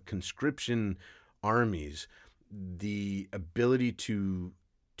 when you have conscription armies, the ability to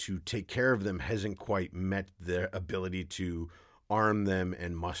take care of them hasn't quite met their ability to arm them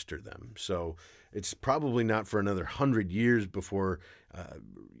and muster them. So it's probably not for another 100 years before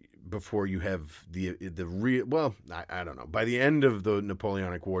you have the real. Well, I don't know. By the end of the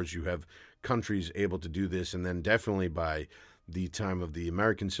Napoleonic Wars, you have countries able to do this, and then definitely by the time of the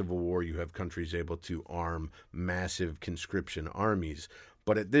American Civil War, you have countries able to arm massive conscription armies.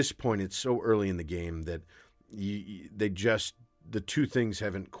 But at this point, it's so early in the game that the two things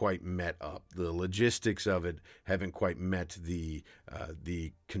haven't quite met up. The logistics of it haven't quite met the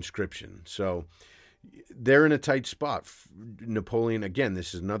conscription. So they're in a tight spot. Napoleon, again,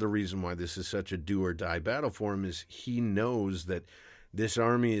 this is another reason why this is such a do or die battle for him, is he knows that this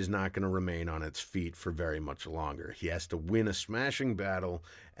army is not going to remain on its feet for very much longer. He has to win a smashing battle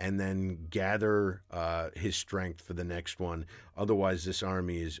and then gather his strength for the next one. Otherwise, this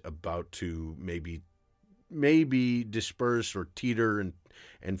army is about to maybe disperse or teeter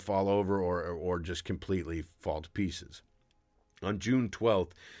and fall over or just completely fall to pieces. On June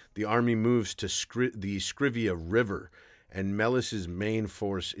 12th, the army moves to the Scrivia River, and Melis's main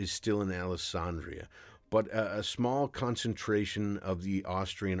force is still in Alessandria. But a small concentration of the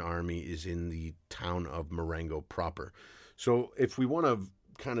Austrian army is in the town of Marengo proper. So if we want to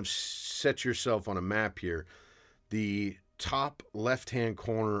kind of set yourself on a map here, the top left-hand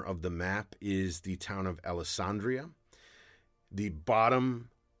corner of the map is the town of Alessandria. The bottom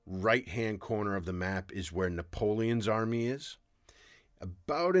right-hand corner of the map is where Napoleon's army is.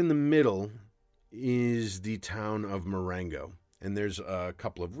 About in the middle is the town of Marengo. And there's a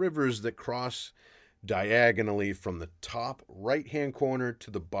couple of rivers that cross diagonally from the top right-hand corner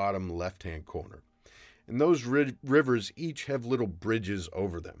to the bottom left-hand corner. And those rivers each have little bridges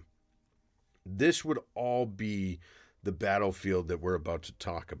over them. This would all be the battlefield that we're about to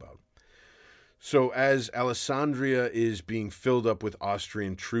talk about. So as Alessandria is being filled up with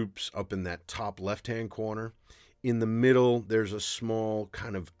Austrian troops up in that top left-hand corner, in the middle there's a small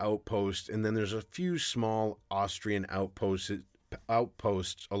kind of outpost, and then there's a few small Austrian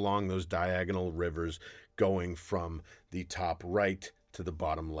outposts along those diagonal rivers going from the top right to the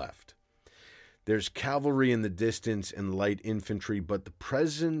bottom left. There's cavalry in the distance and light infantry, but the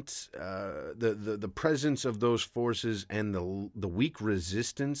presence of those forces and the weak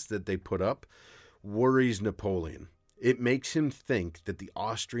resistance that they put up worries Napoleon. It makes him think that the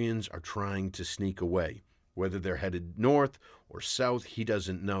Austrians are trying to sneak away. Whether they're headed north or south, he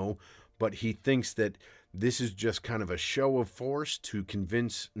doesn't know, but he thinks that this is just kind of a show of force to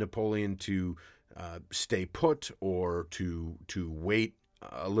convince Napoleon to stay put or to wait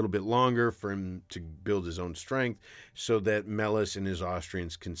a little bit longer for him to build his own strength so that Melis and his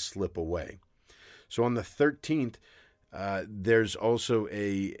Austrians can slip away. So on the 13th, there's also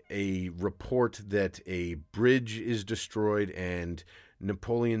a report that a bridge is destroyed and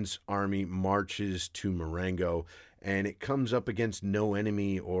Napoleon's army marches to Marengo, and it comes up against no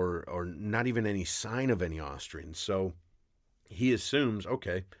enemy or not even any sign of any Austrians. So he assumes,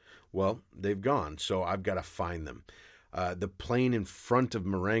 okay, well, they've gone, so I've got to find them. The plain in front of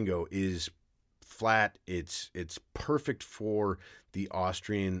Marengo is flat. It's perfect for the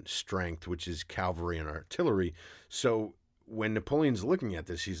Austrian strength, which is cavalry and artillery. So when Napoleon's looking at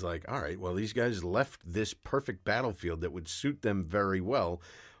this, he's like, all right, well, these guys left this perfect battlefield that would suit them very well,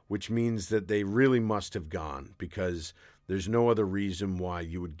 which means that they really must have gone, because there's no other reason why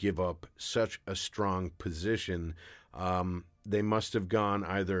you would give up such a strong position. They must have gone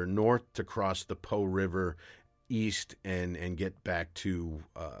either north to cross the Po River, east and get back to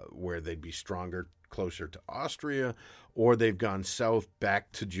where they'd be stronger, closer to Austria, or they've gone south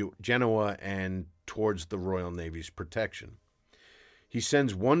back to Genoa and towards the Royal Navy's protection. He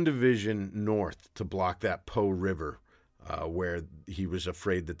sends one division north to block that Po River, where he was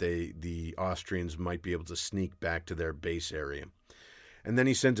afraid that the Austrians might be able to sneak back to their base area. And then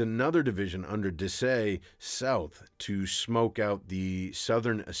he sends another division under Desaix south to smoke out the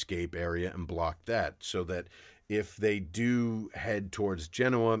southern escape area and block that, so that if they do head towards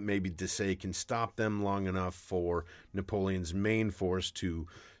Genoa, maybe Desaix can stop them long enough for Napoleon's main force to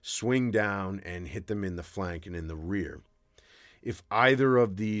swing down and hit them in the flank and in the rear. If either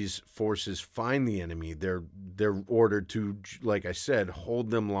of these forces find the enemy, they're ordered to, like I said,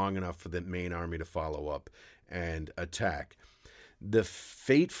 hold them long enough for the main army to follow up and attack. The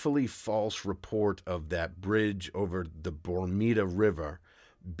fatefully false report of that bridge over the Bormida River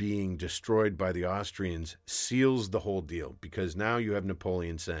being destroyed by the Austrians seals the whole deal, because now you have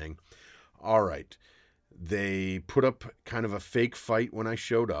Napoleon saying, all right, they put up kind of a fake fight when I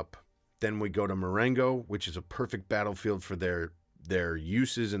showed up. Then we go to Marengo, which is a perfect battlefield for their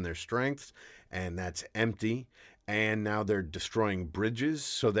uses and their strengths, and that's empty. And now they're destroying bridges,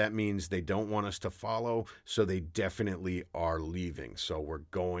 so that means they don't want us to follow, so they definitely are leaving. So we're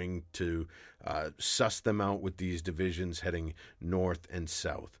going to suss them out with these divisions heading north and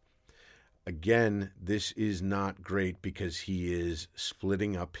south. Again, this is not great because he is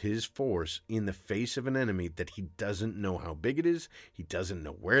splitting up his force in the face of an enemy that he doesn't know how big it is, he doesn't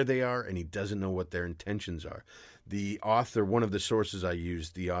know where they are, and he doesn't know what their intentions are. The author, one of the sources I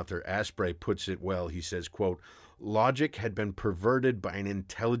used, the author Asprey, puts it well. He says, quote, "Logic had been perverted by an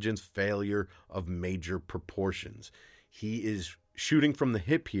intelligence failure of major proportions." He is shooting from the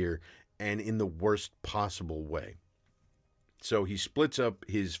hip here, and in the worst possible way. So he splits up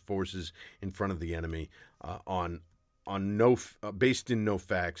his forces in front of the enemy based in no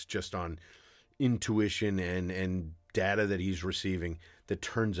facts, just on intuition and data that he's receiving that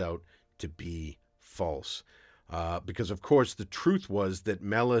turns out to be false. Because, of course, the truth was that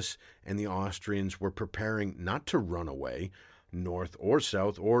Melas and the Austrians were preparing not to run away, north or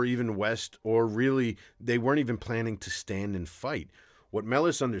south or even west, or really they weren't even planning to stand and fight. What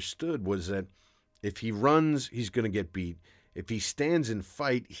Melas understood was that if he runs, he's going to get beat. If he stands and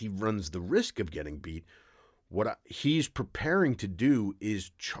fight, he runs the risk of getting beat. What he's preparing to do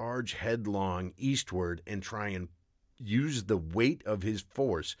is charge headlong eastward and try and use the weight of his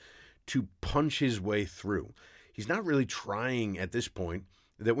force to punch his way through. He's not really trying at this point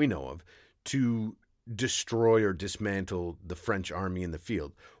that we know of to destroy or dismantle the French army in the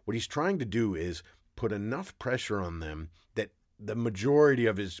field. What he's trying to do is put enough pressure on them that the majority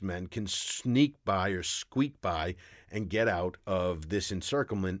of his men can sneak by or squeak by and get out of this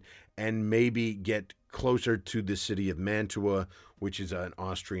encirclement and maybe get closer to the city of Mantua, which is an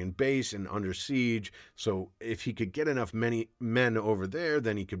Austrian base and under siege. So if he could get enough men over there,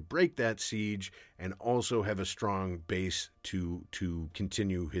 then he could break that siege and also have a strong base to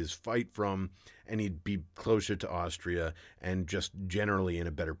continue his fight from, and he'd be closer to Austria and just generally in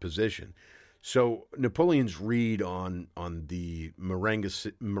a better position. So Napoleon's read on the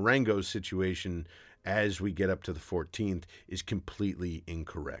Marengo situation as we get up to the 14th is completely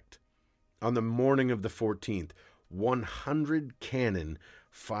incorrect. On the morning of the 14th, 100 cannon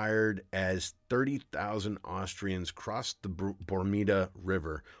fired as 30,000 Austrians crossed the Bormida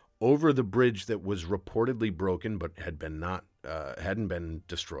River over the bridge that was reportedly broken but hadn't been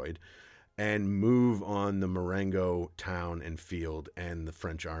destroyed, and move on the Marengo town and field and the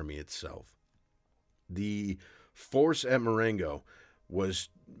French army itself. The French force at Marengo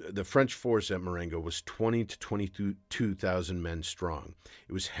was 20 to 22,000 men strong.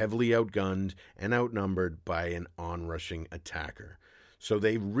 It was heavily outgunned and outnumbered by an onrushing attacker. So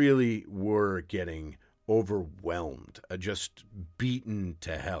they really were getting overwhelmed, just beaten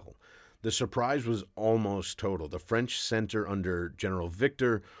to hell. The surprise was almost total. The French center under General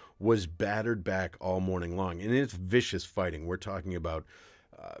Victor was battered back all morning long. And it's vicious fighting. We're talking about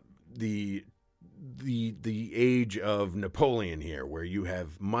the age of Napoleon here, where you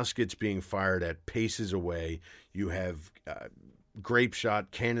have muskets being fired at paces away, you have grape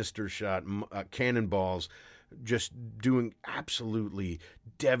shot, canister shot, cannonballs, just doing absolutely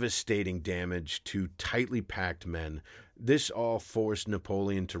devastating damage to tightly packed men. This all forced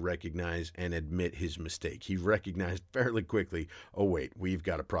Napoleon to recognize and admit his mistake. He recognized fairly quickly, oh wait, we've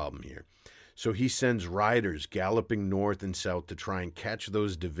got a problem here. So he sends riders galloping north and south to try and catch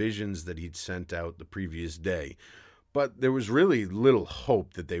those divisions that he'd sent out the previous day. But there was really little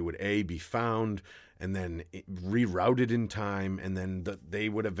hope that they would, A, be found and then rerouted in time, and then they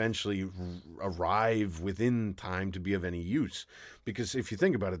would eventually arrive within time to be of any use. Because if you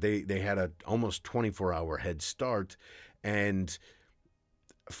think about it, they had a almost 24-hour head start, and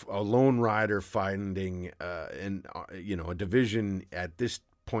a lone rider finding a division at this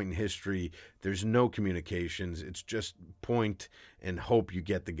point in history, there's no communications. It's just point and hope you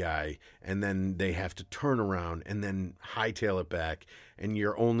get the guy, and then they have to turn around and then hightail it back, and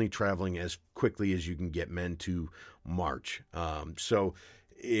you're only traveling as quickly as you can get men to march. So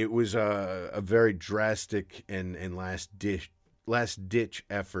it was a very drastic and last ditch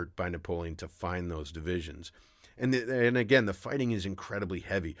effort by Napoleon to find those divisions. And again, the fighting is incredibly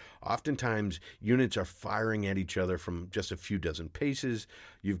heavy. Oftentimes, units are firing at each other from just a few dozen paces.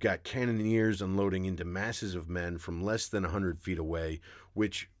 You've got cannoneers unloading into masses of men from less than 100 feet away,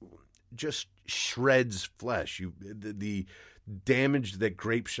 which just shreds flesh. The damage that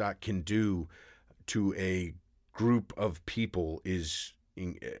grape shot can do to a group of people is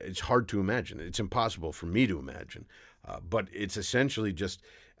it's hard to imagine. It's impossible for me to imagine. But it's essentially just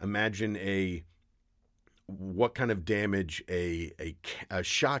imagine what kind of damage a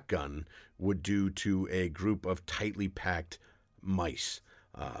shotgun would do to a group of tightly packed mice.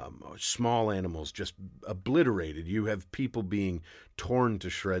 Small animals just obliterated. You have people being torn to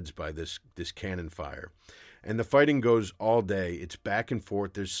shreds by this cannon fire. And the fighting goes all day. It's back and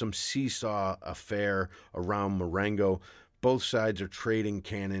forth. There's some seesaw affair around Marengo. Both sides are trading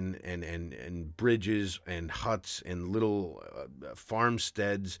cannon and bridges and huts and little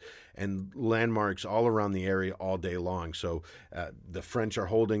farmsteads and landmarks all around the area all day long. So the French are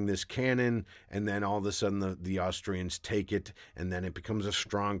holding this cannon, and then all of a sudden the Austrians take it, and then it becomes a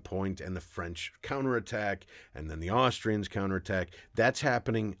strong point, and the French counterattack, and then the Austrians counterattack. That's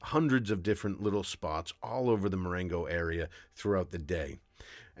happening hundreds of different little spots all over the Marengo area throughout the day.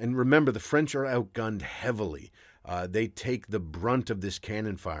 And remember, the French are outgunned heavily. They take the brunt of this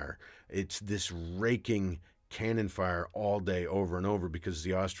cannon fire. It's this raking cannon fire all day over and over because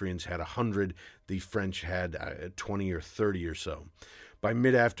the Austrians had 100, the French had 20 or 30 or so. By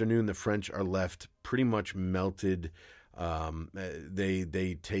mid-afternoon, the French are left pretty much melted.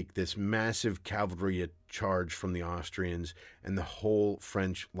 They take this massive cavalry charge from the Austrians, and the whole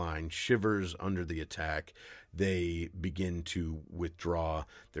French line shivers under the attack. They begin to withdraw.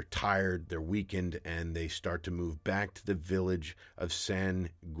 They're tired, they're weakened, and they start to move back to the village of San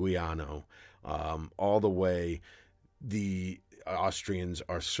Giuliano. All the way, the Austrians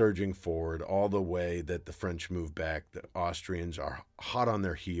are surging forward. All the way that the French move back, the Austrians are hot on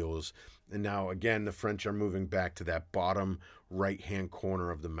their heels. And now, again, the French are moving back to that bottom right-hand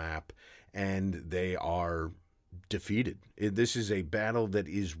corner of the map, and they are defeated. This is a battle that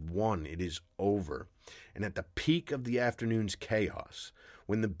is won. It is over. And at the peak of the afternoon's chaos,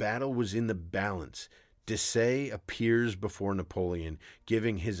 when the battle was in the balance, Desaix appears before Napoleon,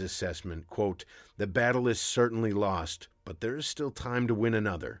 giving his assessment, quote, "The battle is certainly lost, but there is still time to win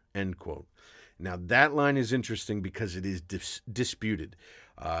another," end quote. Now, that line is interesting because it is disputed.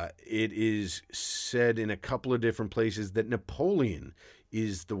 It is said in a couple of different places that Napoleon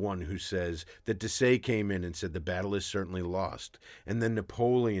is the one who says that Desaix came in and said the battle is certainly lost. And then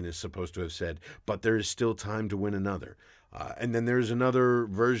Napoleon is supposed to have said, but there is still time to win another. And then there's another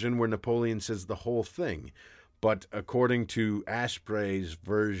version where Napoleon says the whole thing. But according to Asprey's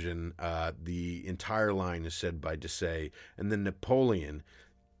version, the entire line is said by Desaix. And then Napoleon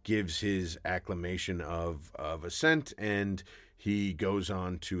gives his acclamation of assent, and he goes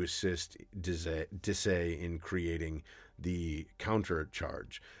on to assist Desaix in creating the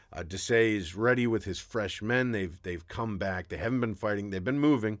countercharge. Desaix is ready with his fresh men. They've come back. They haven't been fighting. They've been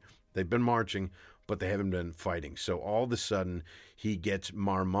moving. They've been marching, but they haven't been fighting. So all of a sudden, he gets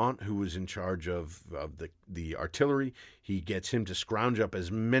Marmont, who was in charge of the artillery. He gets him to scrounge up as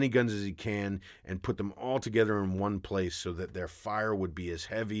many guns as he can and put them all together in one place so that their fire would be as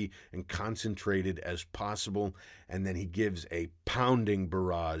heavy and concentrated as possible. And then he gives a pounding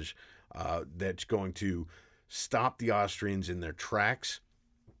barrage that's going to stop the Austrians in their tracks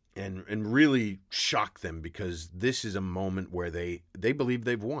and really shock them, because this is a moment where they believe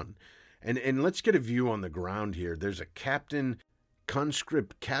they've won. And let's get a view on the ground here. There's a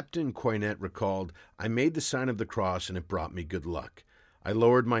conscript Captain Coinet recalled, "I made the sign of the cross and it brought me good luck. I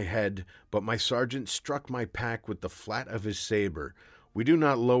lowered my head, but my sergeant struck my pack with the flat of his saber. 'We do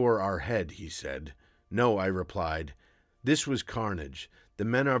not lower our head,' he said. 'No,' I replied. This was carnage. The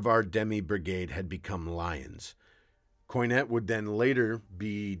men of our demi-brigade had become lions." Coinet would then later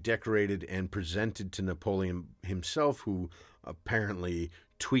be decorated and presented to Napoleon himself, who apparently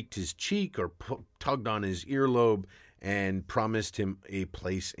tweaked his cheek or tugged on his earlobe and promised him a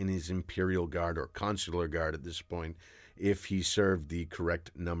place in his imperial guard, or consular guard at this point, if he served the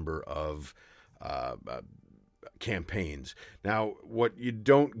correct number of campaigns. Now, what you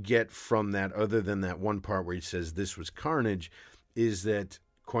don't get from that, other than that one part where he says this was carnage, is that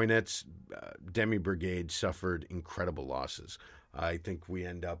Coinet's demi-brigade suffered incredible losses. I think we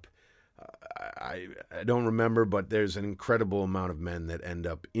end up, I don't remember, but there's an incredible amount of men that end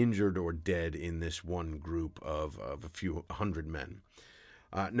up injured or dead in this one group of a few hundred men.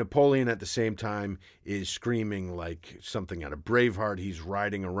 Napoleon, at the same time, is screaming like something out of Braveheart. He's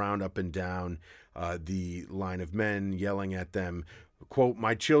riding around up and down the line of men, yelling at them, quote,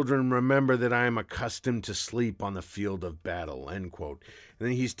 "My children, remember that I am accustomed to sleep on the field of battle," end quote. And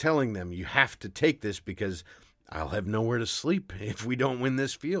then he's telling them, you have to take this because I'll have nowhere to sleep if we don't win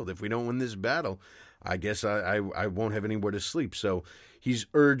this field. If we don't win this battle, I guess I won't have anywhere to sleep. So he's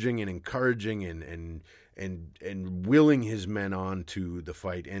urging and encouraging and willing his men on to the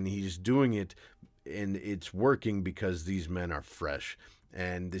fight, and he's doing it, and it's working because these men are fresh.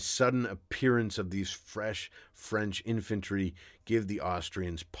 And the sudden appearance of these fresh French infantry give the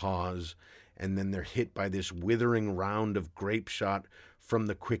Austrians pause, and then they're hit by this withering round of grape shot from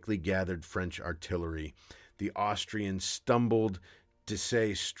the quickly gathered French artillery. The Austrians stumbled,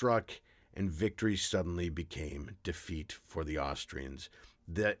 Desaix struck, and victory suddenly became defeat for the Austrians.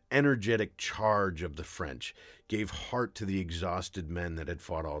 The energetic charge of the French gave heart to the exhausted men that had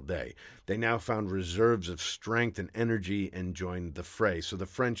fought all day. They now found reserves of strength and energy and joined the fray. So the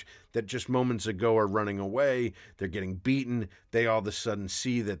French that just moments ago are running away, they're getting beaten, they all of a sudden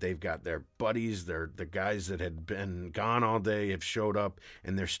see that they've got their buddies, the guys that had been gone all day have showed up,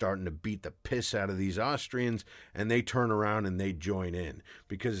 and they're starting to beat the piss out of these Austrians, and they turn around and they join in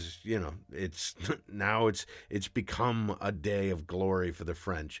because, it's now it's become a day of glory for the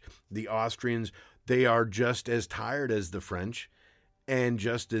French. The Austrians, they are just as tired as the French and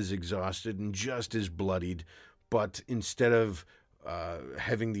just as exhausted and just as bloodied, but instead of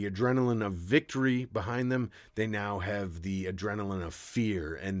having the adrenaline of victory behind them, they now have the adrenaline of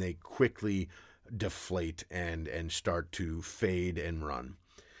fear, and they quickly deflate and start to fade and run.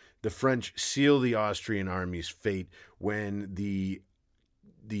 The French seal the Austrian army's fate when the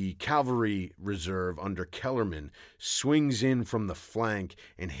cavalry reserve under Kellerman swings in from the flank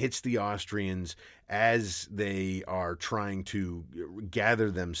and hits the Austrians as they are trying to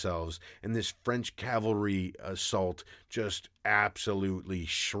gather themselves. And this French cavalry assault just absolutely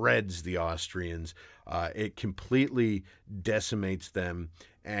shreds the Austrians. It completely decimates them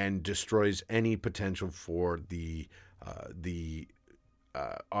and destroys any potential for the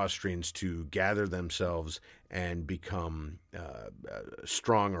Austrians to gather themselves and become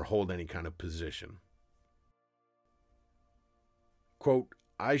strong or hold any kind of position. Quote,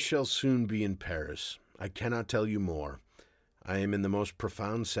 I shall soon be in Paris. I cannot tell you more. I am in the most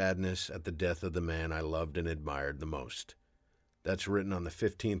profound sadness at the death of the man I loved and admired the most. That's written on the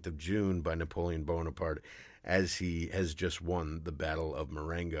 15th of June by Napoleon Bonaparte as he has just won the Battle of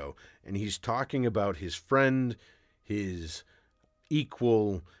Marengo. And he's talking about his friend, his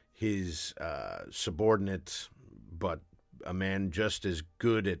equal, his subordinate, but a man just as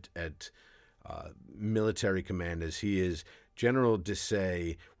good at military command as he is. General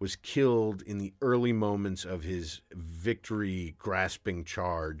Desaix was killed in the early moments of his victory-grasping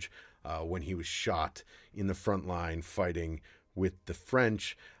charge when he was shot in the front line fighting with the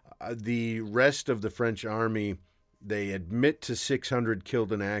French. The rest of the French army, they admit to 600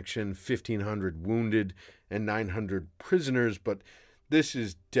 killed in action, 1,500 wounded, and 900 prisoners, but this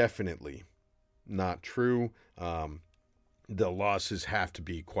is definitely not true. The losses have to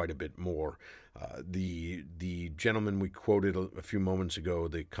be quite a bit more. The gentleman we quoted a few moments ago,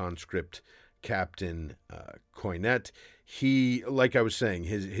 the conscript Captain Coynet, he, like I was saying,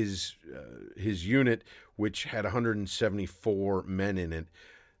 his unit, which had 174 men in it,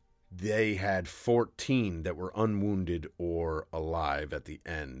 they had 14 that were unwounded or alive at the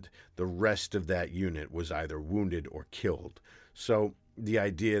end. The rest of that unit was either wounded or killed. So the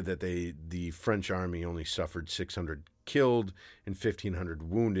idea that the French army only suffered 600 killed and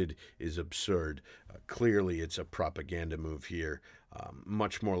 1,500 wounded is absurd. Clearly, it's a propaganda move here.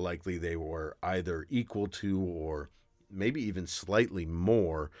 Much more likely they were either equal to or maybe even slightly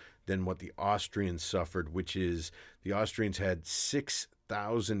more than what the Austrians suffered, which is the Austrians had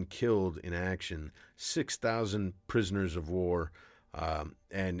 6,000 killed in action, 6,000 prisoners of war,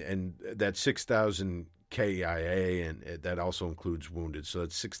 and that 6,000 KIA, and that also includes wounded. So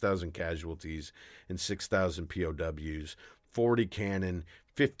that's 6,000 casualties and 6,000 POWs, 40 cannon,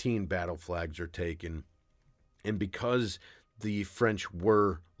 15 battle flags are taken. And because the French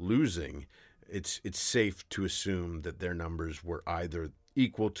were losing, it's safe to assume that their numbers were either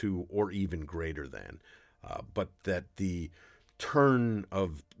equal to or even greater than. But that the turn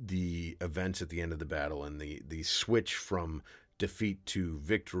of the events at the end of the battle and the switch from defeat to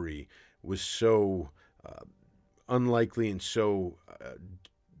victory was so unlikely and so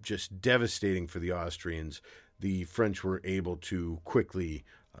just devastating for the Austrians. The French were able to quickly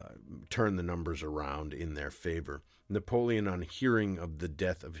turn the numbers around in their favor. Napoleon, on hearing of the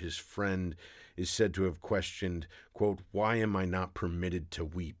death of his friend, is said to have questioned, quote, why am I not permitted to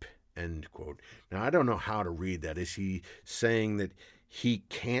weep, end quote. Now, I don't know how to read that. Is he saying that he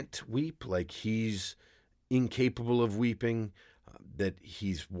can't weep, like he's incapable of weeping? That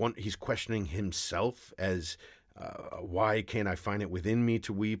he's questioning himself as Why can't I find it within me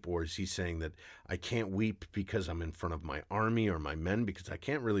to weep? Or is he saying that I can't weep because I'm in front of my army or my men? Because I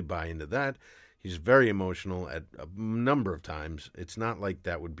can't really buy into that. He's very emotional at a number of times. It's not like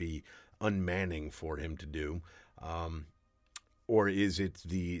that would be unmanning for him to do. Or is it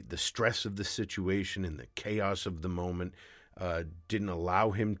the stress of the situation and the chaos of the moment didn't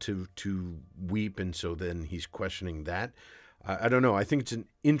allow him to weep, and so then he's questioning that? I don't know. I think it's an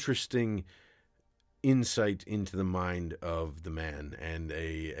interesting insight into the mind of the man, and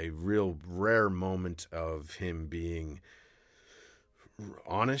a real rare moment of him being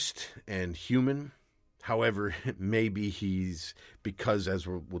honest and human. However, maybe he's, because, as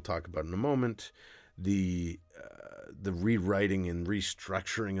we'll talk about in a moment, the rewriting and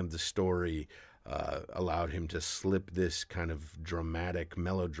restructuring of the story allowed him to slip this kind of dramatic,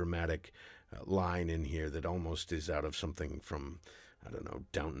 melodramatic line in here that almost is out of something from, I don't know,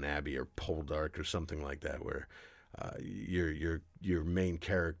 Downton Abbey or Poldark or something like that, where your main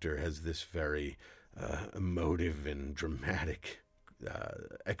character has this very emotive and dramatic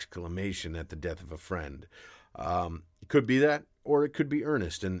exclamation at the death of a friend. It could be that, or it could be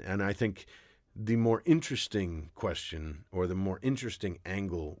earnest, and I think the more interesting question, or the more interesting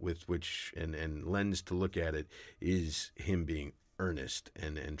angle with which and lens to look at it, is him being earnest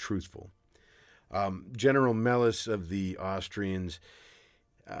and truthful. General Melis of the Austrians,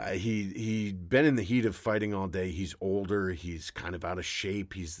 he'd been in the heat of fighting all day. He's older. He's kind of out of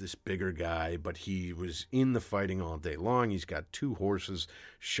shape. He's this bigger guy, but he was in the fighting all day long. He's got 2 horses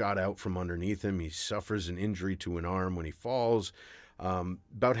shot out from underneath him. He suffers an injury to an arm when he falls.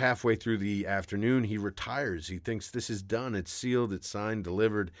 About halfway through the afternoon, he retires. He thinks this is done. It's sealed. It's signed,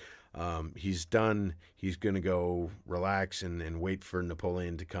 delivered. He's done. He's going to go relax and wait for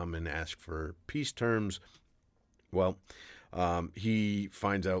Napoleon to come and ask for peace terms. Well, he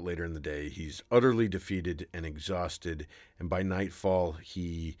finds out later in the day he's utterly defeated and exhausted, and by nightfall,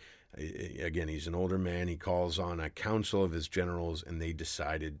 he's an older man. He calls on a council of his generals, and they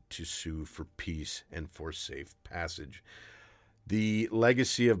decided to sue for peace and for safe passage. The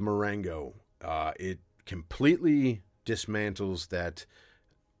legacy of Marengo, it completely dismantles that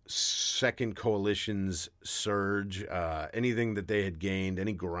second coalition's surge. Anything that they had gained,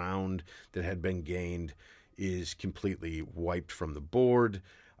 any ground that had been gained, is completely wiped from the board.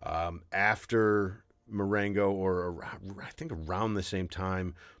 After Marengo, or I think around the same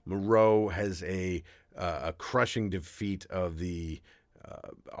time, Moreau has a crushing defeat of the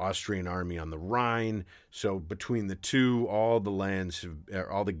Austrian army on the Rhine. So between the two, all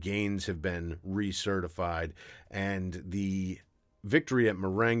the gains have been recertified, and the victory at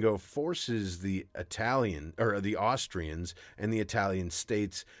Marengo forces the Austrians and the Italian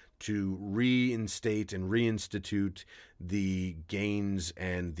states to reinstate and reinstitute the gains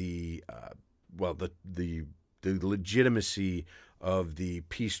and the legitimacy of the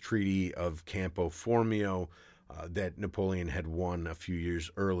peace treaty of Campo Formio that Napoleon had won a few years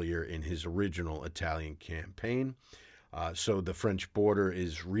earlier in his original Italian campaign. So the French border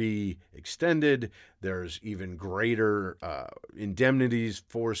is re-extended. There's even greater indemnities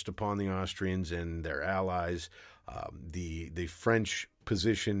forced upon the Austrians and their allies. The French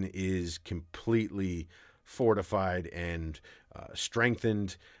position is completely fortified and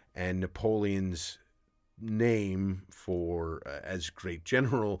strengthened, and Napoleon's name for as great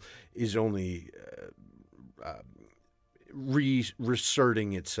general is only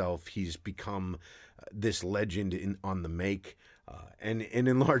reasserting itself. He's become this legend on the make. And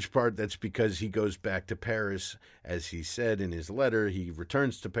in large part, that's because he goes back to Paris. As he said in his letter, he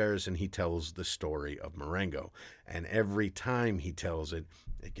returns to Paris and he tells the story of Marengo. And every time he tells it,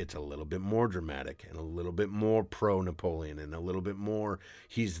 it gets a little bit more dramatic and a little bit more pro-Napoleon and a little bit more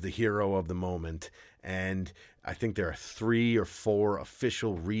he's the hero of the moment. And I think there are 3 or 4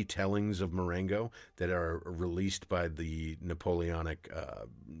 official retellings of Marengo that are released by the Napoleonic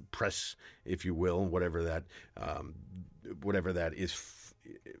press, if you will, whatever that is,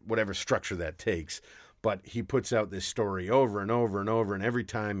 whatever structure that takes. But he puts out this story over and over and over, and every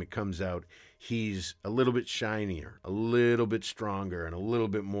time it comes out, he's a little bit shinier, a little bit stronger, and a little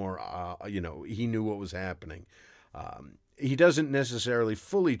bit more, he knew what was happening. He doesn't necessarily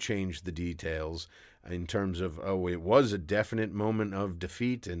fully change the details in terms of, it was a definite moment of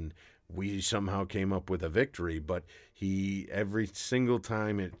defeat and we somehow came up with a victory, but every single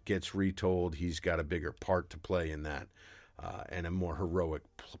time it gets retold, he's got a bigger part to play in that, and a more heroic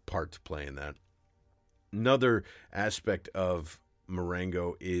part to play in that. Another aspect of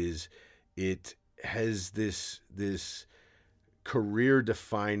Marengo is it has this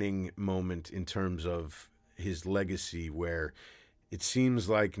career-defining moment in terms of his legacy, where it seems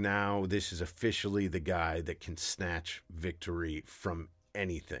like now this is officially the guy that can snatch victory from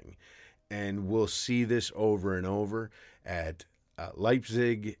anything. And we'll see this over and over at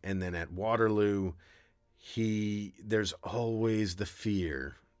Leipzig and then at Waterloo. There's always the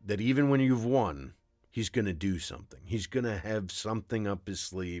fear that even when you've won, he's going to do something. He's going to have something up his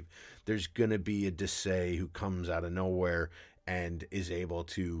sleeve. There's going to be a Desailly who comes out of nowhere and is able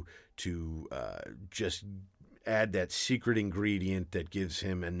to just add that secret ingredient that gives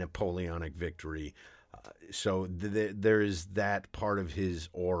him a Napoleonic victory. So there is that part of his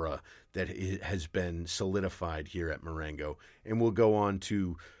aura that has been solidified here at Marengo and will go on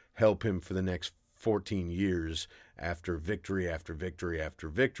to help him for the next 14 years after victory after victory after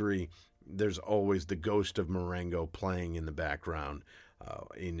victory. There's always the ghost of Marengo playing in the background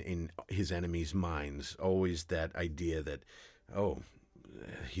in his enemies' minds. Always that idea that,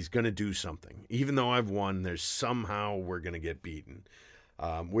 he's going to do something. Even though I've won, there's somehow we're going to get beaten,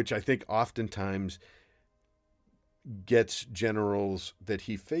 which I think oftentimes gets generals that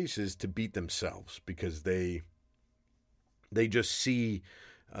he faces to beat themselves because they just see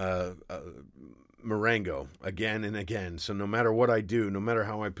Marengo again and again. So no matter what I do, no matter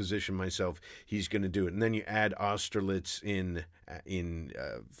how I position myself, he's going to do it. And then you add Austerlitz in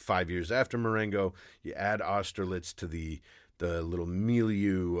 5 years after Marengo. You add Austerlitz to the little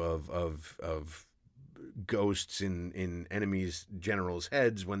milieu of ghosts in enemies' generals'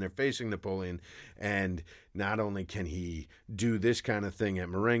 heads when they're facing Napoleon. And not only can he do this kind of thing at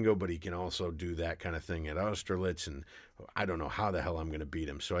Marengo, but he can also do that kind of thing at Austerlitz. And I don't know how the hell I'm going to beat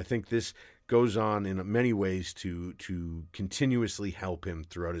him. So I think this goes on in many ways to continuously help him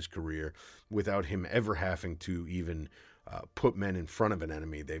throughout his career without him ever having to even put men in front of an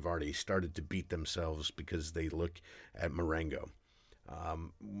enemy. They've already started to beat themselves because they look at Marengo.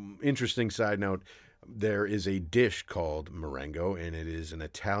 Interesting side note, there is a dish called Marengo, and it is an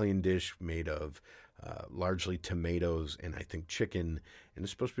Italian dish made of largely tomatoes and I think chicken, and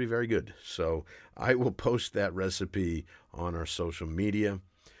it's supposed to be very good. So I will post that recipe on our social media.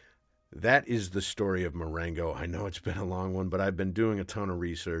 That is the story of Marengo. I know it's been a long one, but I've been doing a ton of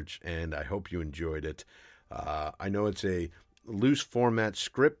research, and I hope you enjoyed it. I know it's a loose format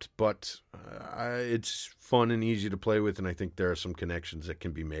script, but it's fun and easy to play with, and I think there are some connections that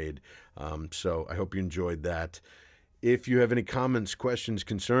can be made. So I hope you enjoyed that. If you have any comments, questions,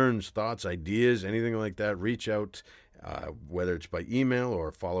 concerns, thoughts, ideas, anything like that, reach out, whether it's by email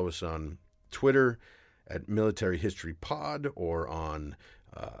or follow us on Twitter at Military History Pod or on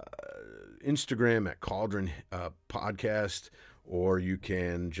Instagram at Cauldron Podcast, or you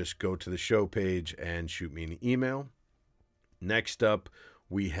can just go to the show page and shoot me an email. Next up,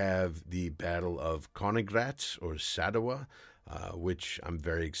 we have the Battle of Königgrätz or Sadowa, which I'm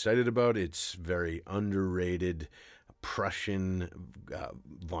very excited about. It's very underrated. Prussian,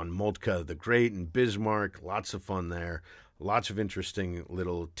 von Moltke the Great and Bismarck, lots of fun there. Lots of interesting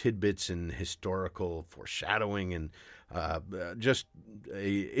little tidbits and historical foreshadowing and just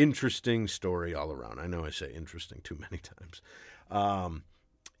a interesting story all around. I know I say interesting too many times.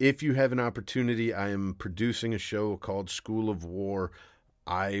 If you have an opportunity, I am producing a show called School of War.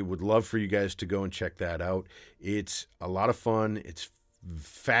 I would love for you guys to go and check that out. It's a lot of fun. It's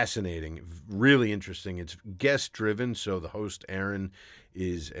fascinating, really interesting. It's guest-driven, so the host, Aaron,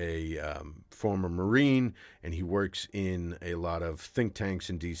 is a former Marine, and he works in a lot of think tanks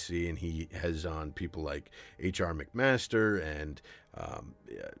in D.C., and he has on people like H.R. McMaster and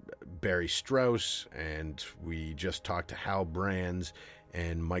Barry Strauss, and we just talked to Hal Brands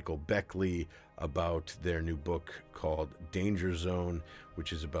and Michael Beckley about their new book called Danger Zone,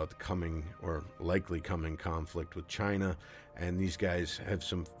 which is about the coming or likely coming conflict with China. And these guys have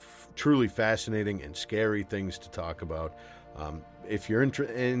some truly fascinating and scary things to talk about. If you're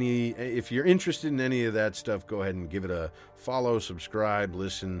interested in any of that stuff, go ahead and give it a follow, subscribe,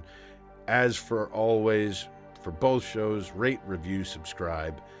 listen. As for always, for both shows, rate, review,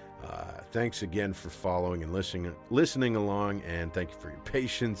 subscribe. Thanks again for following and listening along, and thank you for your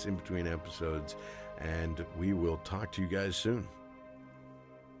patience in between episodes. And we will talk to you guys soon.